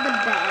in the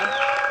bed.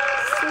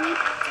 Sleep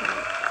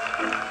tight.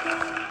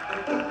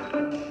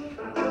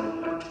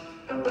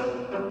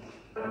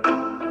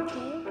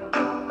 Okay.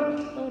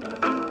 Hold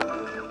on.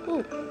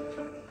 Ooh.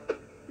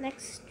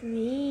 Next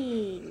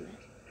stream.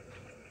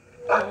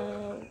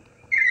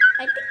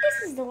 I think this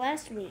is the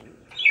last stream.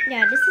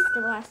 Yeah, this is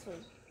the last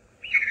one.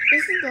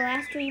 This is the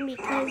last stream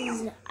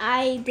because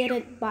I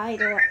didn't buy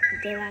the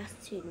last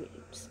two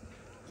dreams.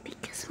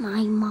 Because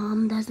my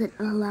mom doesn't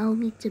allow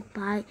me to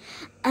buy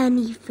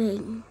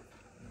anything.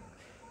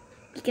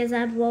 Because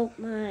I broke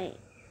my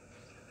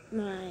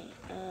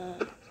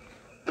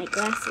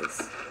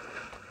glasses.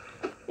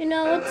 You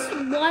know, it's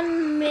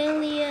 1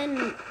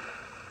 million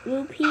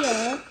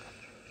rupiah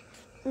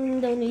in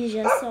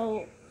Indonesia,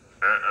 so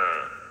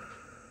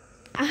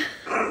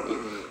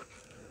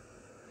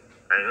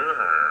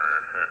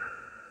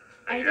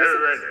I guess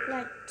it's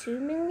like 2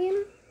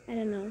 million? I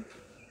don't know.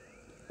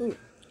 Ooh,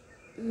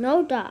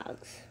 no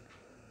dogs.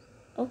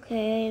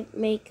 Okay,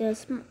 make a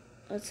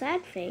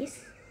sad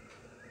face,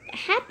 a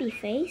happy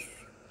face,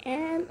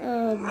 and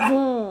a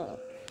bull.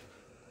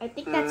 I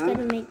think that's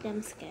gonna make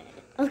them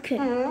scared. Okay,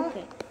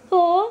 okay.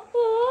 Oh,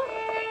 oh.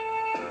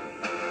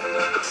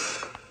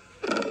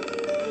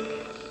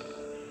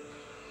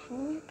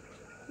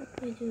 What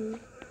do I do?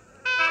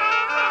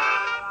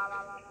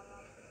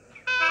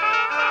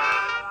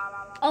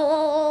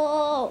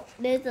 Oh,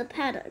 there's a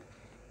pattern.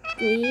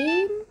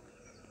 Green,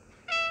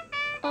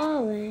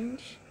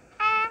 orange,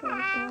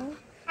 purple,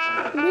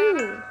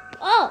 blue.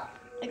 Oh,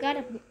 I got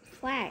a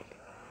flag.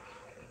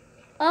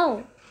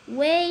 Oh,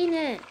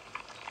 Wayne.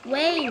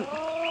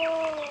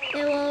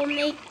 It will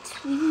make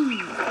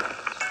trees.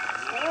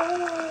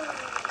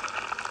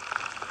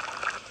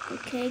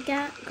 Okay,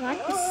 got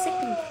the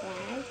second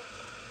flag.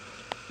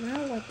 Now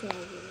what do I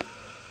do?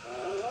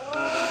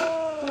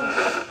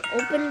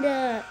 Open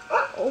the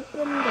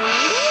window.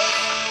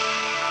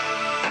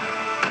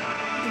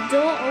 The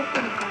door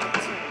opened by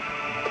itself.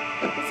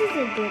 This is a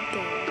good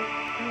game.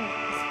 I like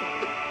this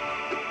game.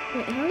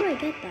 Wait, how do I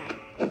get that?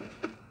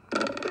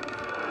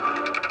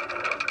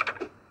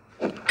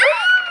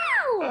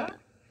 Ow!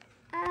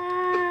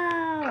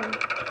 Ow!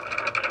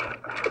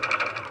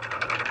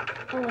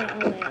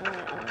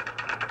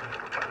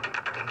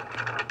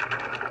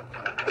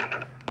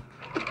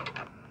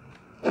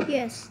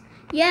 Yes.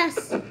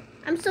 Yes.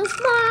 I'm so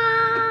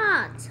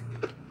smart.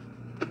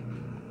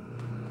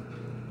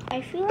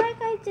 I feel like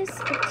I just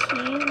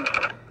achieved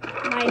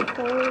my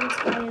whole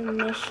entire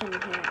mission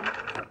here.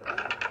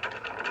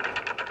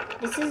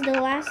 This is the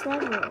last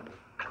level.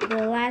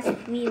 The last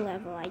 3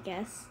 level, I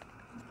guess.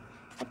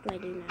 What do I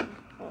do now?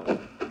 Oh.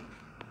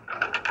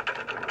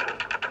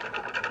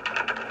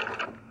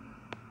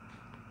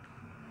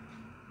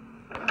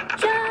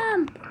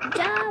 Jump!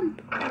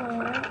 Jump!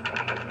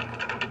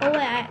 Oh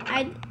wait,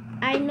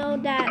 I know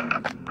that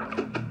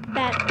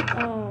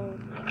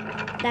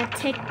that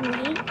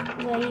technique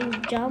where you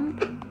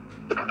jump.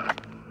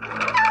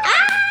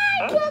 Ah!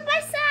 I killed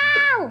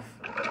myself!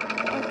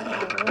 Okay,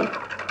 wait.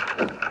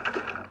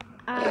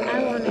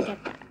 I wanna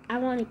get that. I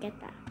wanna get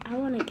that. I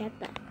wanna get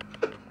that.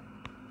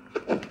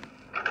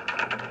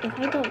 If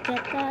I don't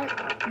get that,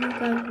 you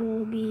guys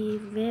will be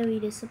very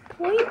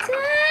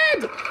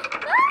disappointed.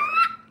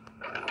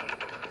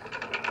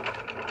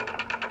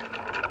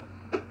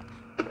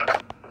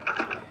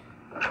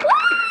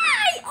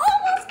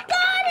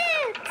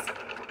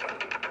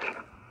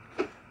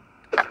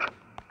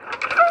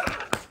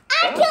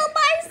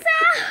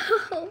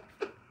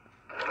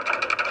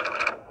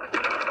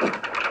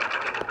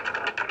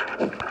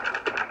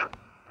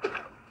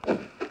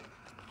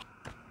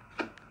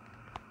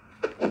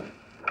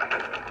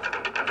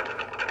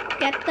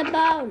 Get the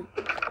bone!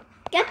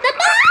 Get the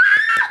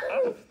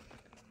bone!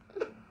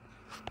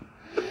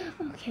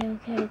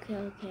 Okay.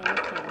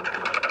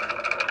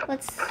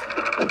 Let's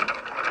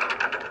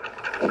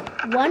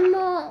one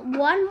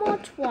more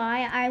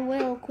try. I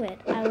will quit.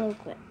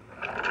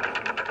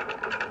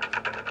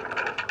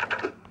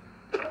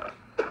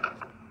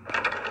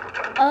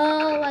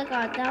 Oh my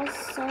god, that was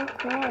so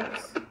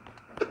close.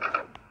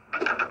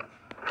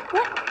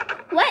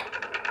 What?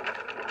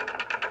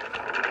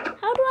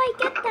 How do I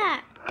get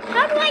that?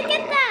 How do I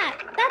get that?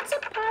 That's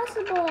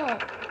impossible.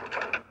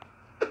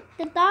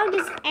 The dog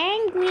is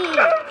angry.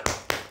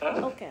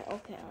 Okay.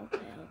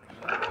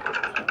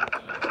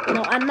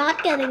 No, I'm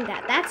not getting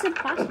that. That's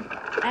impossible.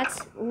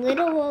 That's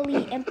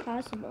literally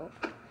impossible.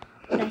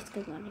 But I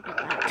still want to get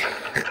that.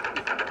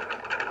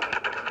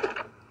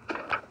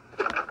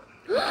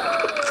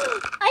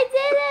 I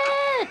did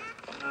it!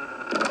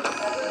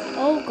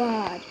 Oh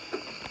god.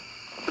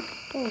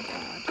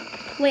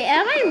 Wait,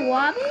 am I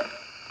robbing?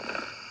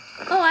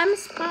 Oh, I'm a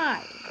spy.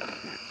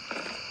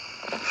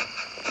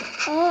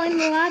 Oh, I'm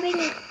robbing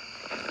it.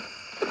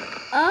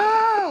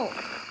 Oh,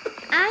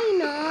 I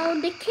know.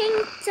 The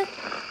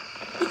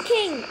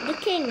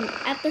king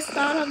at the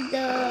start of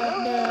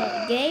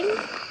the game.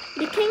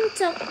 The king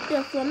took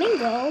the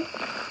flamingo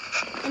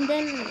and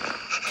then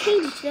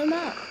caged them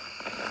up.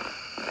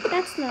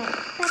 That's not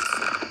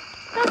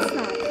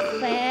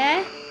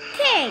fair.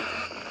 King,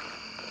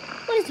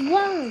 what is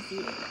wrong with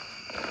you?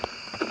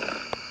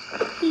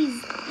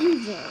 He's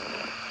evil.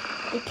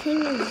 The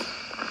king is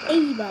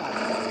evil.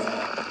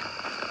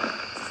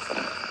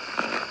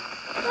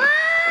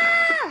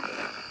 Ah!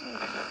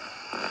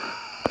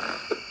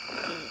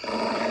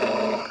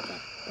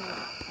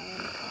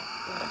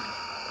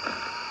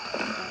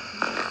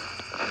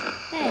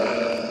 Hey,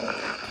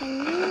 can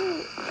you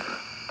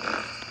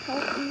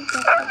help me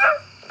get the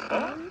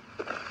bone?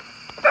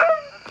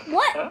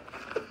 What?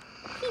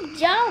 He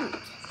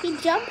jumped. He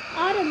jumped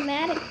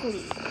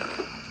automatically.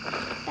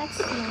 That's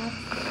not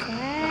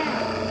fair.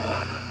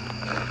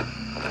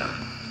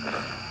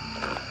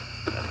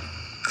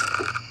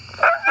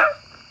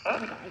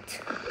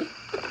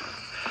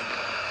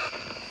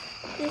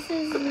 This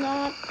is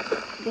not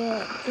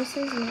good.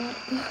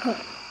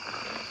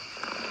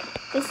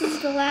 This is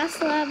the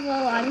last level.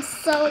 I'm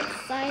so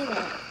excited.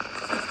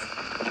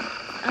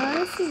 I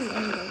want to see the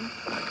ending.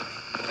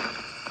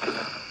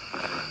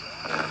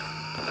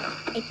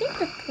 I think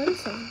the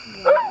princess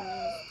was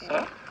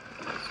there.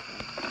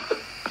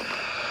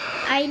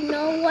 I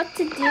know what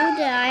to do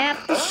there. I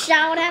have to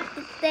shout at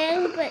the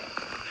thing, but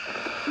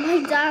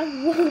my dog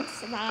won't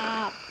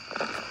stop.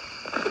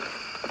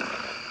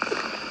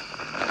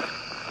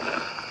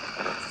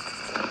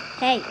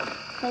 Hey,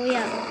 hurry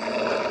up.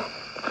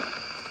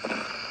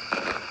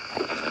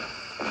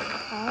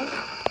 Oh,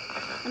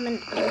 I'm an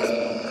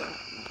expert.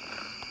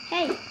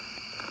 Hey.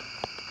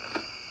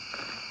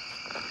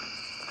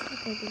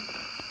 Okay.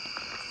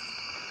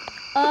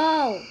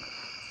 Oh,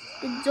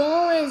 the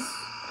door is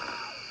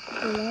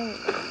below.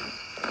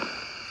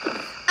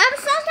 I'm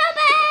so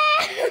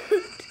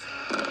stupid!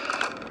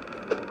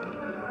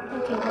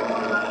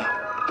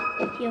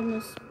 Okay, he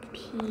almost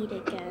peed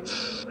again.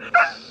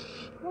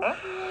 What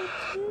do I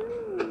do?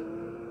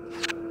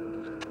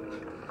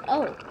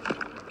 Oh,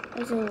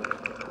 there's a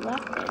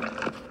lock there.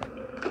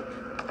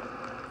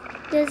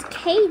 There's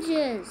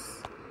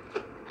cages.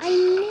 I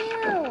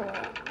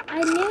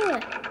knew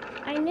it.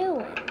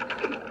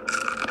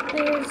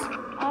 There's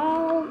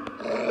all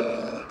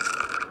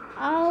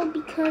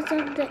because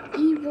of the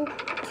evil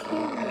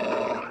king.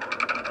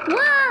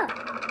 Whoa!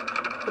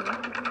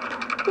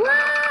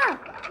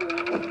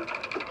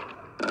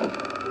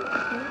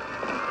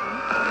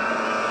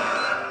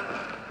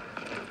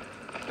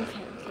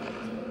 Okay.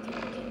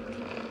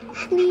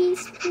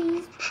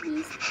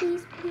 Please,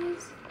 please,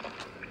 please.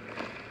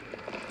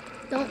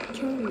 Don't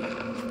kill me.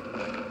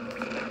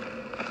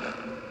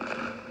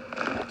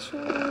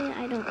 Actually,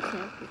 I don't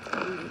care if you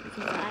kill me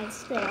because I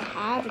still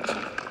have a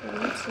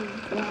checkpoint to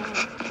grab.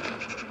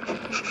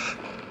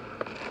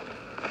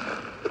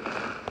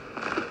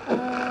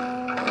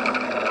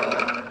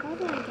 How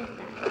do I get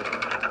that?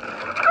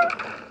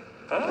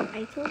 I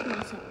killed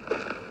myself.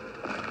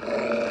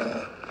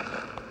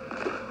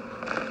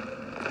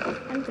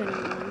 I'm gonna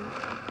run.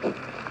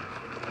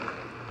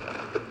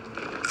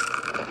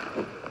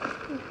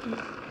 Okay.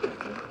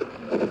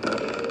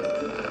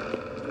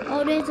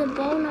 Oh, there's a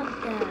bone up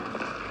there.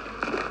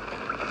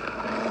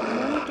 I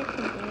want to get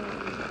the bone.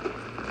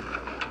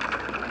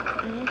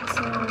 I need to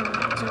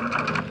jump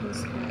on his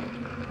head.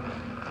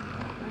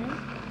 Right?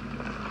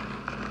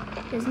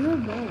 There's no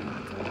bone.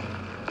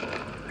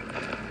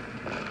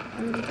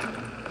 On the top.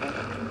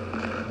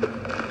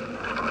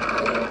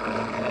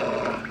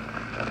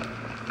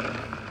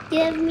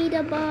 Give me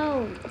the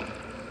bone.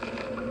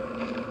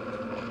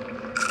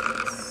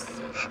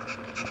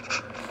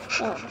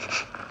 Oh.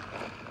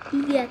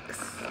 EX.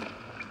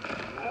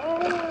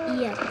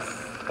 EX.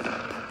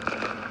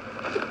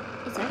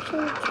 It's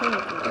actually a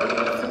kilogram.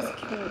 It says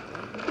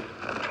kilogram.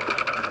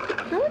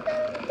 How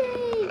come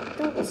they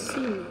don't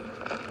see me?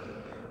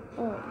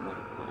 Oh my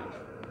god.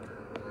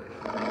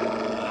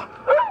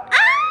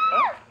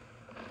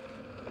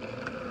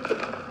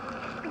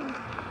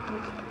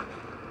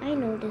 I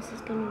know this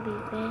is going to be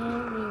very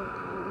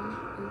long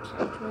and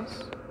treacherous.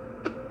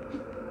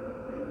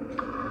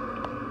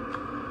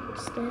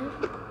 What's there?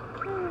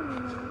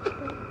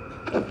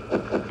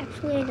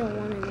 Actually, I don't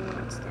want to know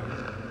what's there.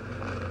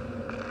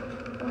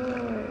 Oh,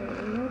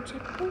 no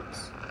checkpoints?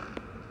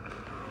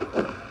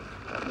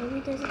 Maybe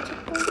there's a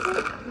checkpoint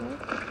there? No.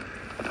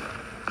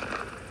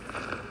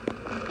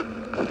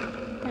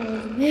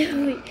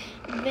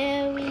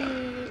 That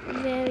was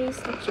very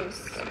suspicious.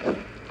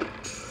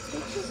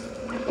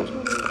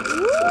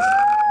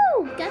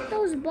 Woo! Get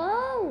those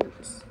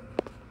bones!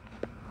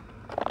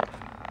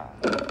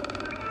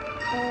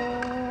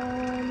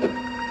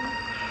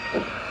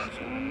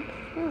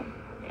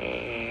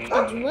 A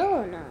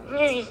driller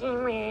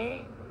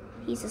knife.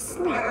 He's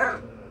asleep.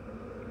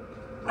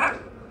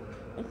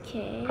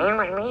 Okay.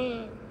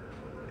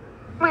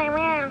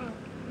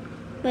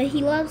 But he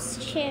loves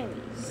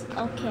cherries.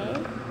 Okay.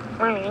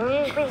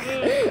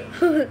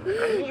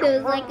 There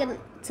was like a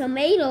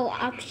tomato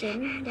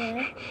option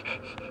there.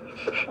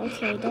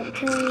 Okay, don't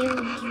kill me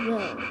with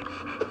drill.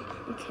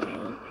 Okay.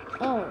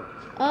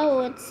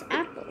 Oh, it's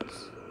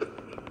apples.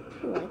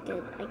 Ooh,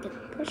 I could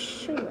push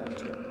sugar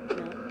too.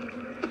 No.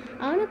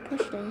 I wanna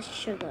push this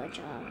sugar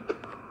jar.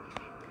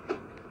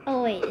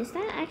 Oh wait, is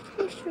that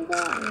actually sugar? I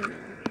don't know.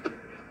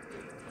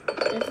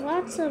 There's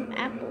lots of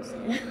apples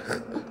here.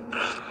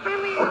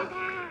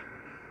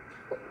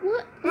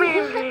 What?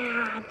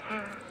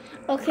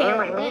 Okay,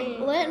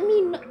 let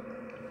me know.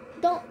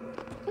 Don't.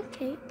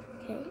 Okay.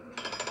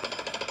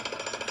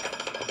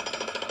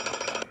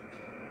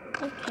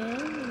 Okay,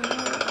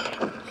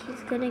 now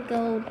he's gonna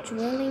go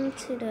drilling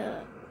to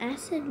the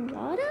acid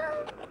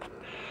water?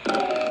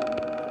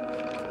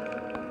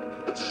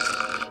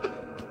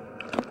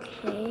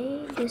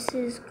 Okay, this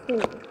is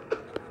cool.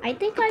 I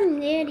think I'm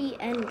near the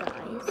end,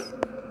 guys.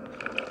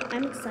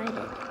 I'm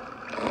excited.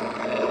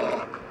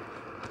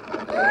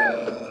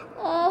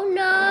 Oh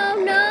no,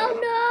 no,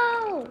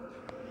 no!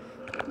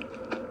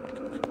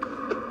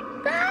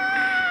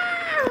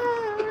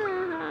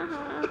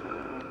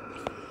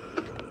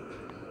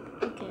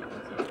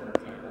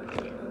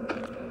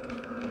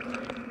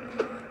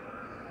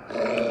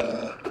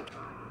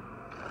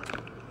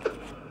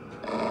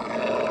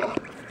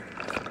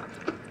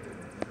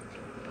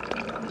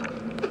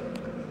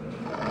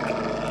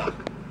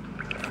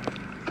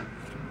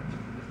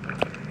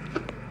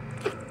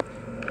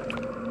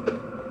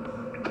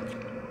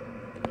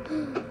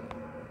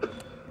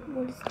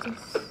 What is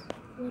this?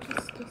 What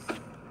is this?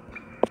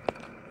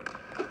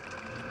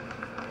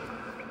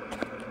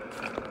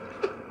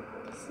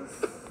 This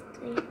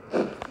is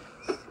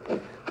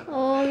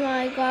oh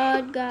my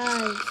god,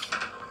 guys.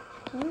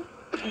 Huh?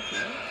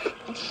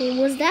 Okay,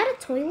 was that a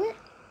toilet?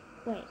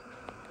 Wait,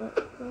 were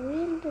we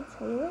in the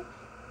toilet?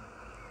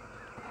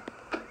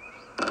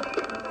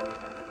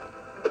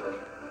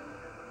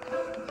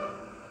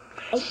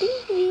 I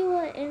think we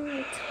were in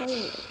the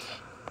toilet.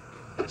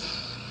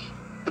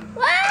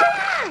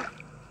 Ah!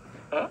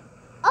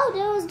 Oh,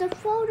 there was the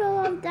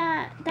photo of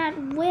that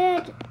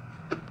weird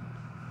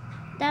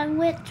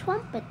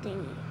trumpet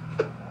thingy.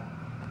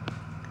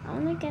 I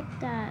wanna get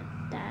that.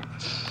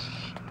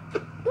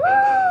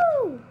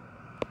 Woo!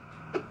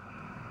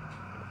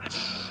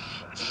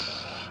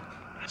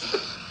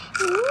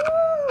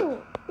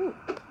 Woo! Ooh,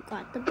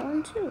 got the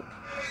bone too.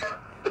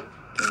 Okay,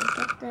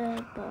 get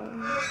the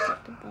bone.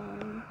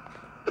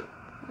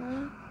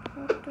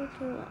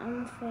 I'm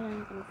afraid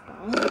I'm gonna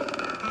fall.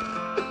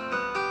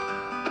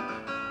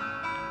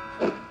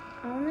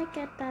 I wanna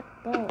get that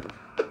bone.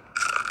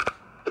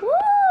 Woo!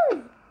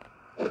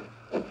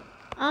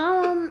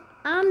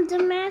 I'm the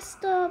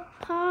master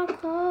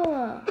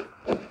parkour.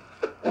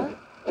 What?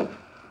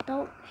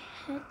 Don't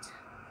hit.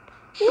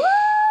 Woo!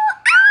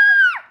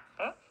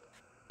 Ah!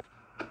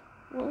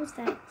 What was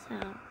that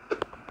sound?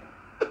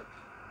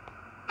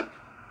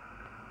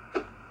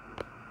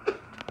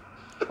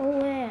 Oh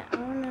wait, I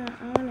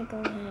wanna go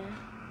here.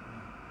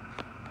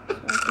 So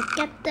I could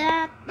get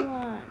that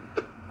one.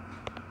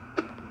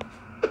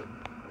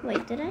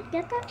 Wait, did I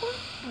get that one?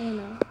 I don't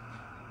know.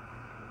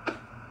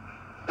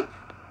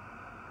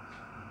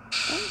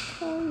 Don't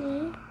tell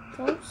me,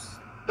 ghost.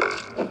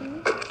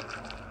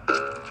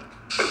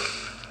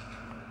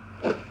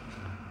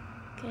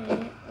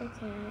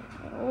 Okay.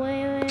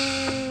 Wait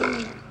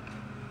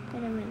a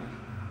minute.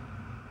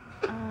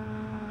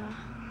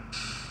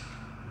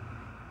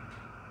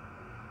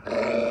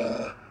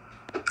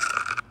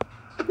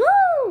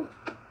 Woo!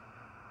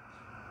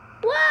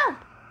 Wow!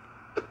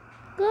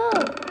 Go!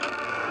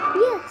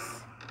 Yes!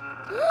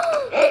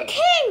 The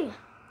king!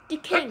 The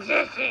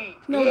king!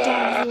 No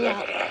dogs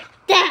allowed.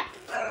 Death!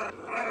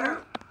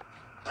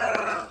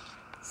 Huh?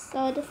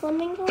 So the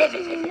flamingos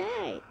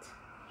unite.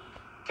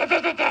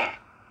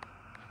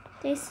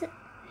 He said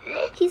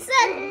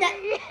that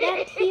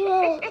he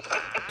will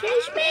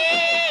cage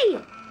me!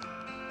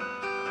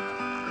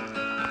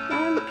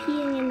 Now I'm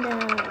peeing in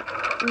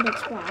the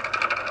trap.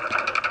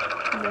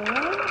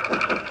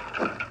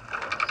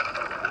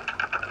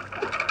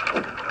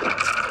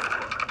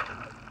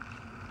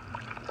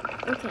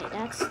 Okay,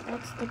 that's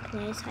the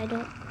place. I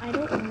don't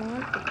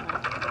want the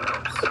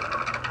platforms.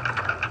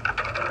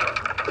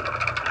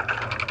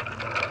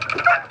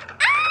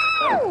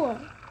 Ow!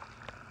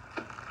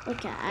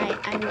 Okay, I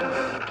want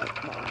the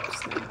bombs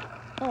now.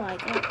 Oh, I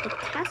got the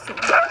castle.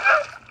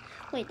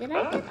 Wait, did I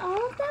get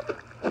all of them?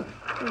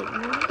 Wait,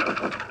 no.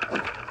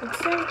 It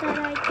says that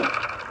I get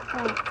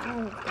all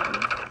of them.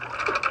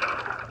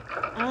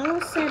 I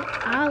almost said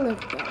all of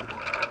them.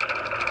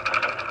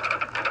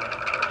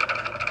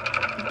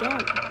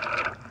 Again.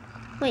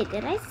 Wait,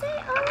 did I say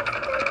all of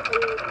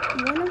them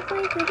in one of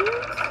my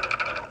videos?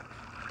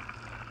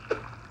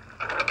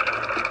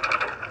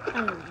 I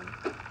don't know.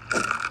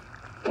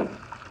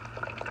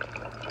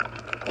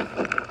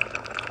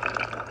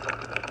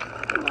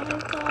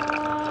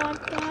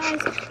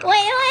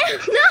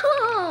 Wait, no!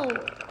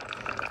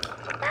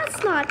 That's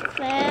not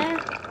fair.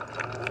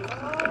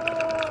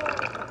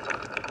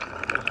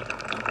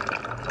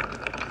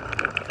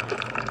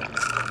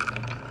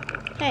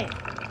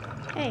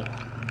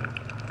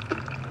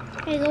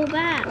 Hey, go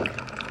back.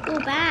 Go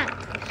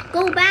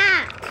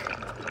back.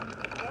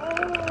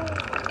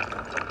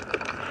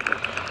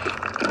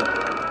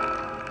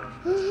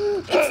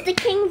 It's the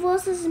king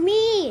versus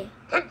me.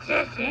 What?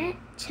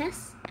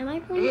 Chess? Am I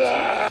playing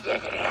chess?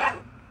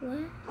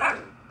 What?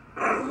 I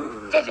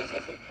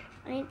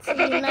need to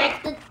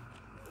unite the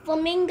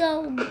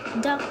flamingo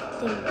duck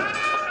thing.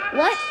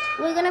 What?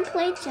 We're gonna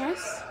play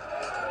chess?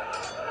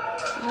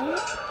 What?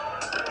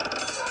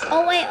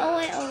 Oh wait.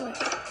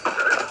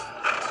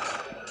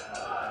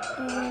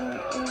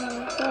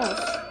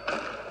 Horse.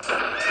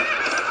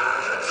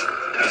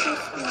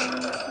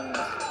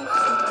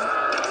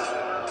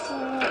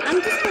 I'm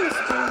just gonna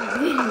spam.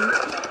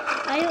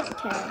 I don't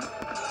care.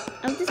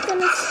 I'm just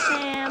gonna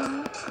spam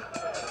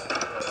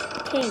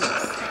kings.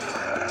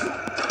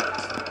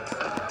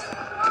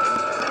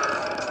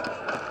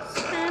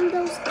 Spam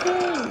those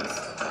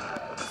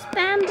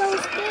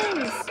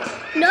kings.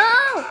 No,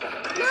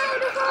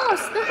 the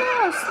horse. The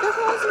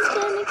horse is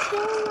gonna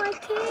kill my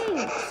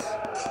kings.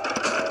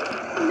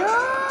 No.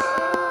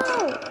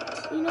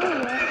 You know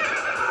what?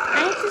 I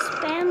have to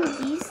spam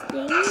these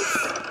things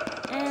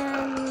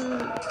and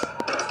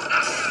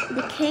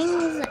the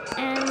kings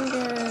and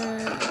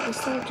the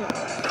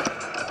soldiers.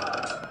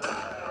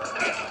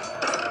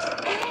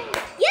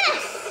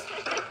 Yes!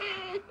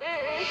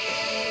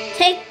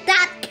 Take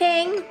that,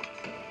 king.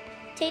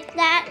 Take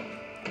that,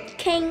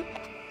 King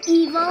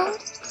Evil.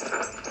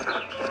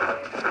 Okay.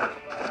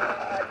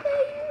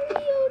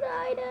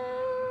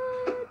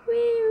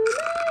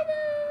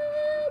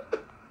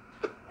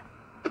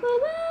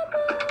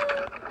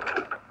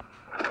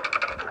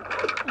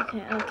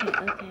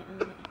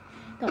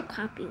 Don't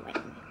copyright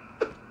me.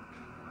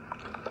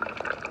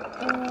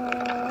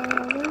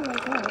 Where do I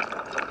go?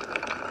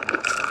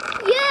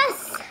 Yes!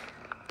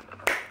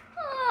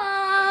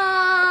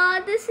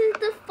 Ah, this is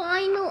the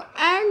final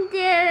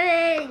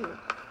ending.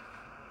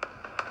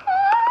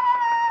 Oh,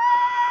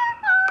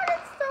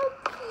 that's so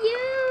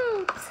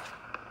cute.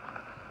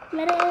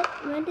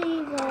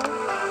 Medieval.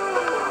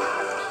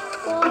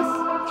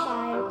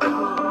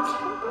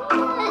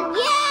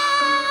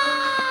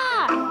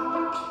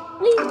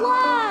 We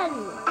won!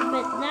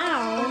 But now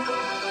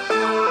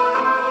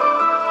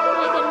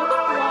we're gonna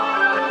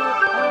try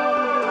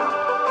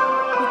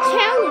the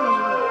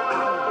challenge.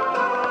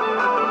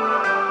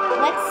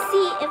 Let's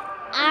see if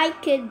I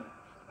could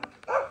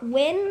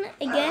win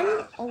again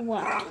or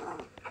what.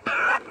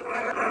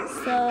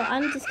 So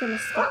I'm just gonna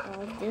skip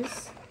all of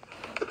this.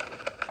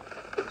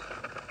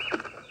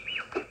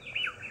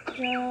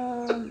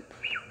 Jump.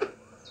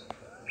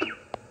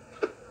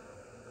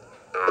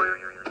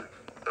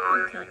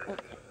 Okay.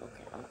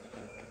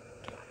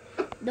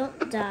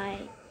 Don't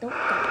die. Don't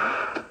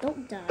die.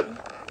 Don't die.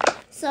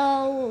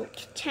 So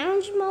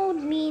challenge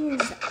mode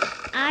means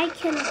I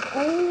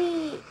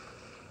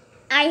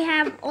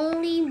have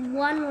only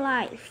one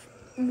life.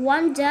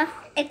 One death,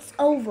 it's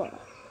over.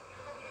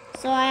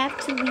 So I have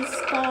to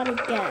restart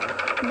again.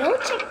 No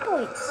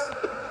checkpoints.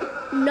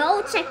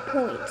 No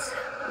checkpoints.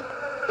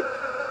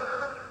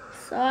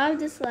 So I'm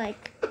just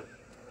like,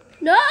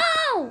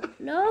 no!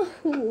 No!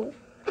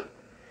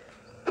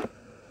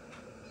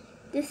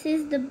 This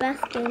is the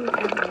best game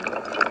ever.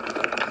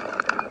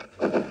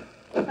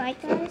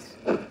 Right, guys?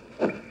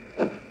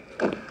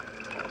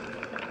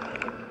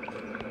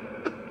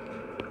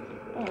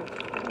 Oh,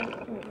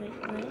 wait.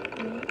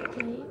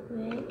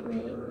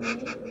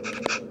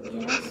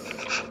 Yes.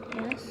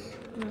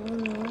 No.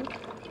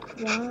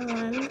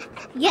 One.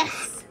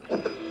 Yes!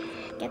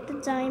 Get the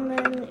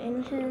diamond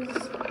in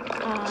his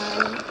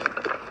eye.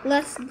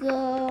 Let's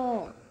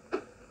go.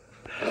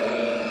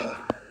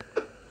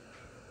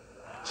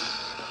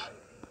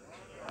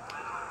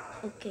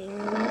 Okay,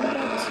 remember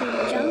to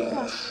jump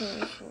off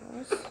here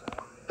first.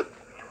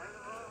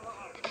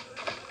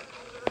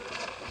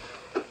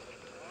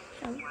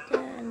 Jump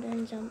there and then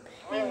jump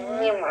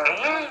here.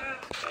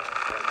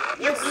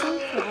 Get some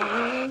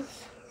flowers.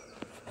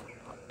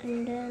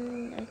 And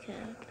then,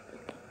 okay.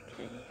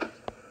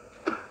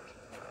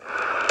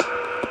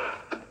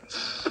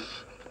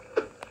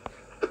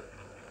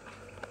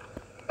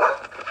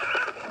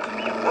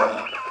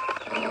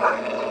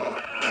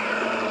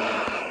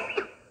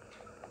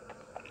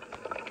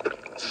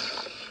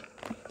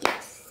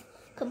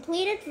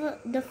 Completed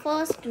the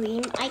first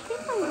dream. I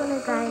think I'm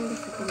gonna die in the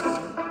second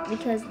dream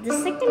because the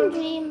second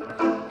dream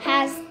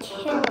has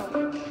killer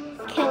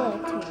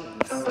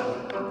dreams.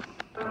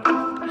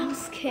 I'm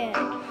scared.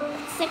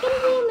 Second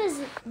dream is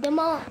the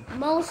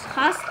most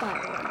hostile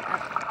one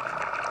ever.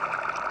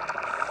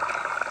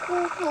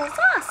 Who's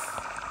us?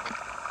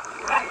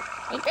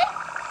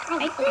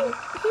 I think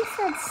he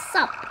said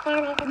sup.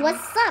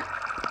 What's up?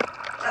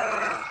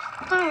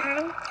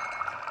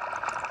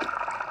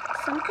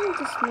 Something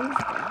just moved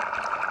there.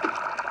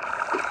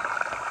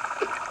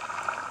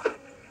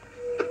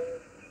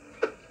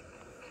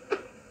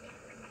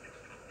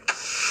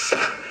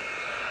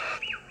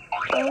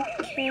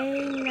 Okay,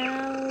 now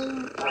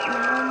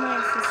my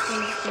system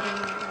is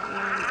getting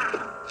mad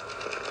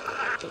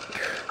at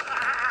me.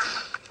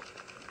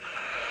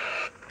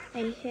 I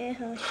hear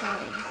her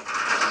shouting.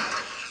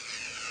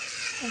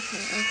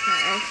 Okay.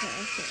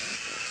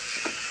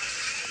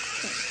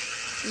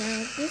 Now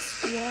this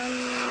one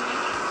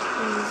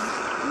is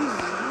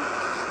easy.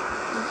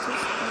 You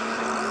just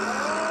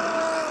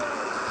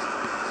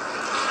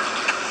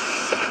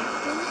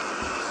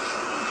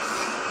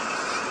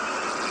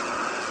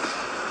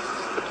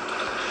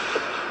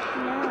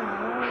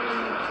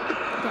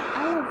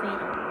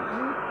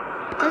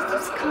does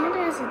this count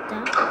as a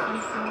death if I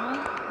fall?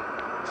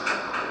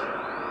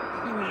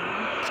 I don't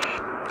know.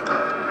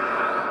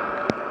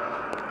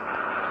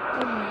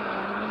 Oh my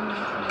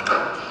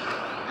god.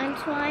 I'm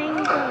trying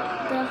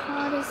the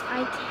hardest I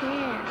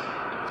can.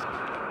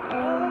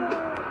 Oh,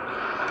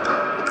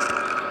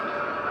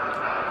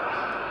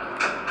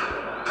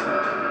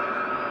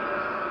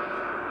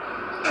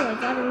 I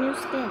got a new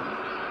skin.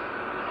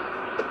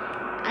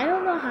 I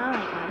don't know how I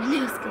got a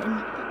new skin.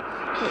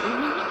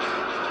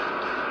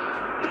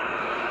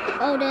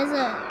 Oh, there's a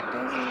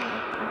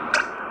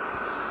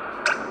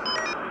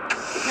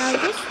now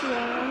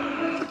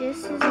this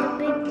is the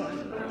big one,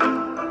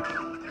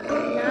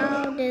 right?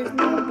 Now there's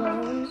no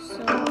bones,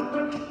 so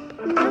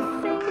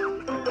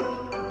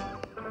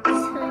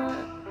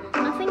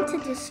nothing to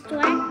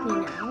distract me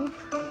now.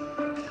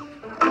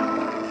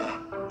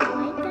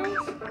 Right,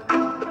 guys?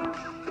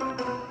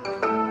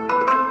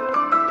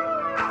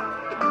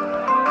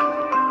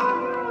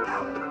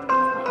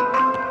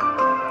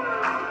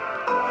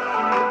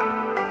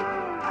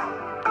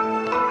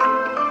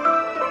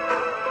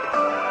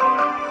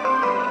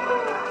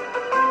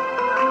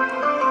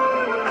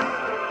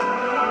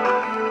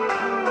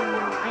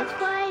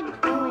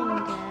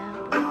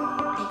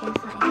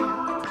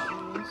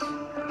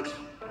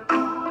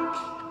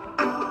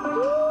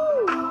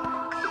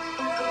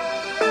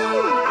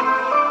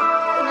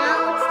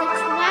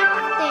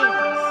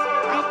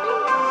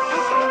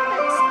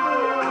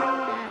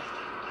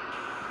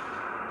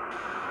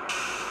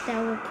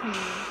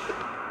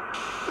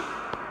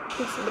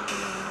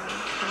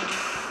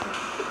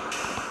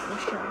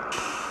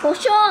 For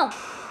sure.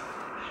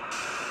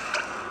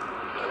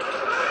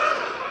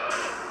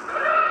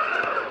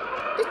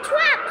 The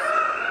traps.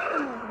 Oh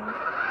my god.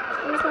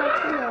 It was like,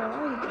 no,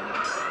 I'm dead.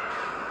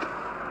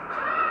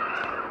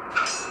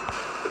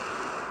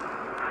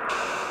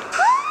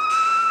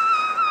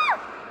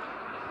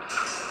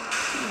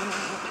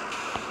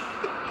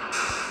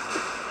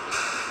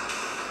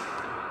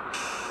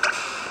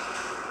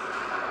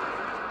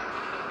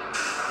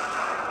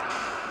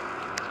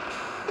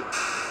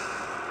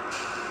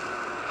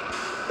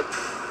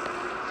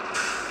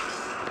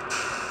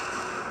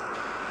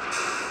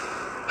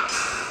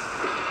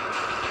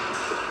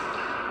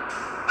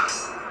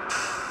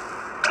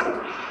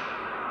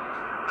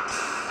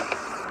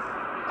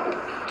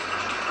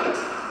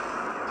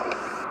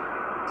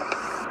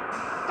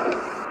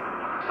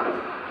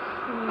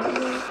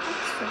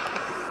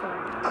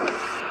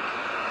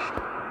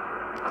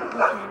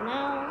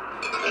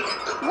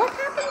 What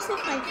happens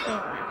if I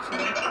fail,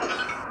 actually?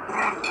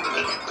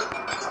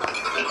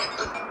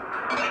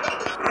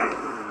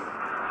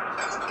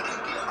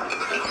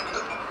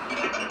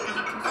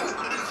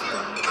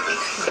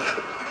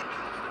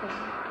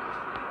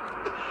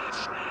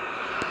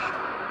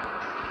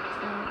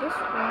 This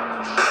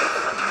one.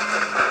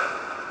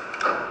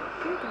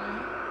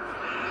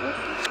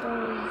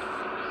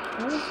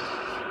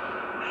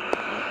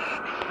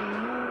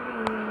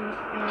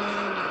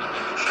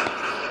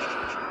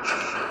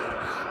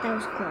 That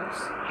was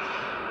close.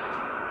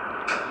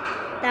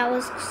 That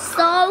was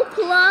so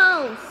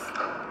close.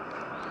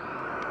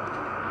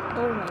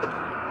 Oh my god.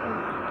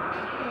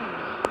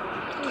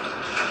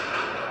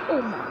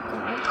 Oh my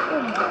god.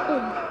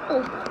 Oh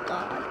my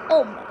god.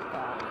 Oh my god.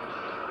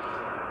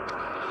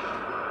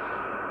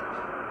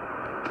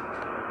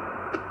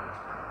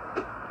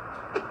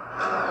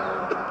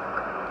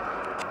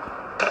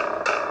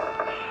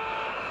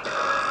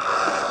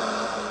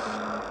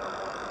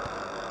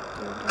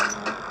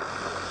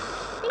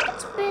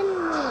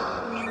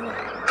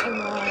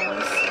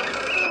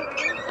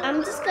 I'm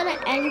just gonna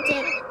end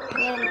it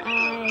when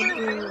I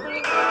do.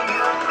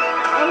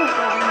 Oh my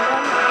god,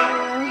 1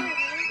 hour.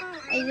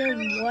 I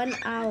did 1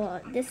 hour.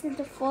 This is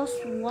the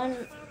first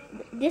one.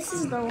 This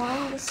is the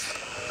longest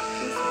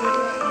video.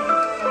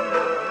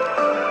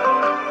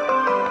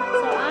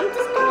 So I'm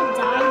just gonna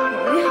die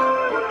here.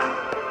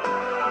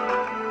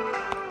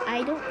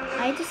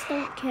 I just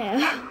don't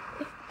care.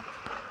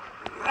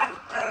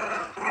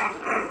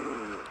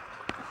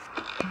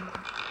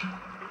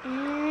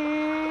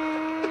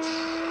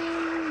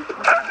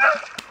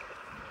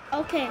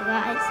 Okay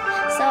guys,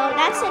 so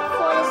that's it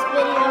for this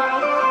video.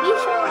 Be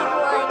sure to leave a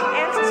like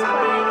and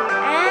subscribe,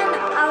 and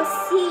I'll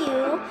see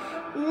you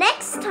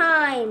next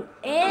time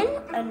in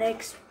the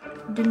next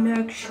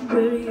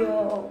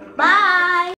video. Bye!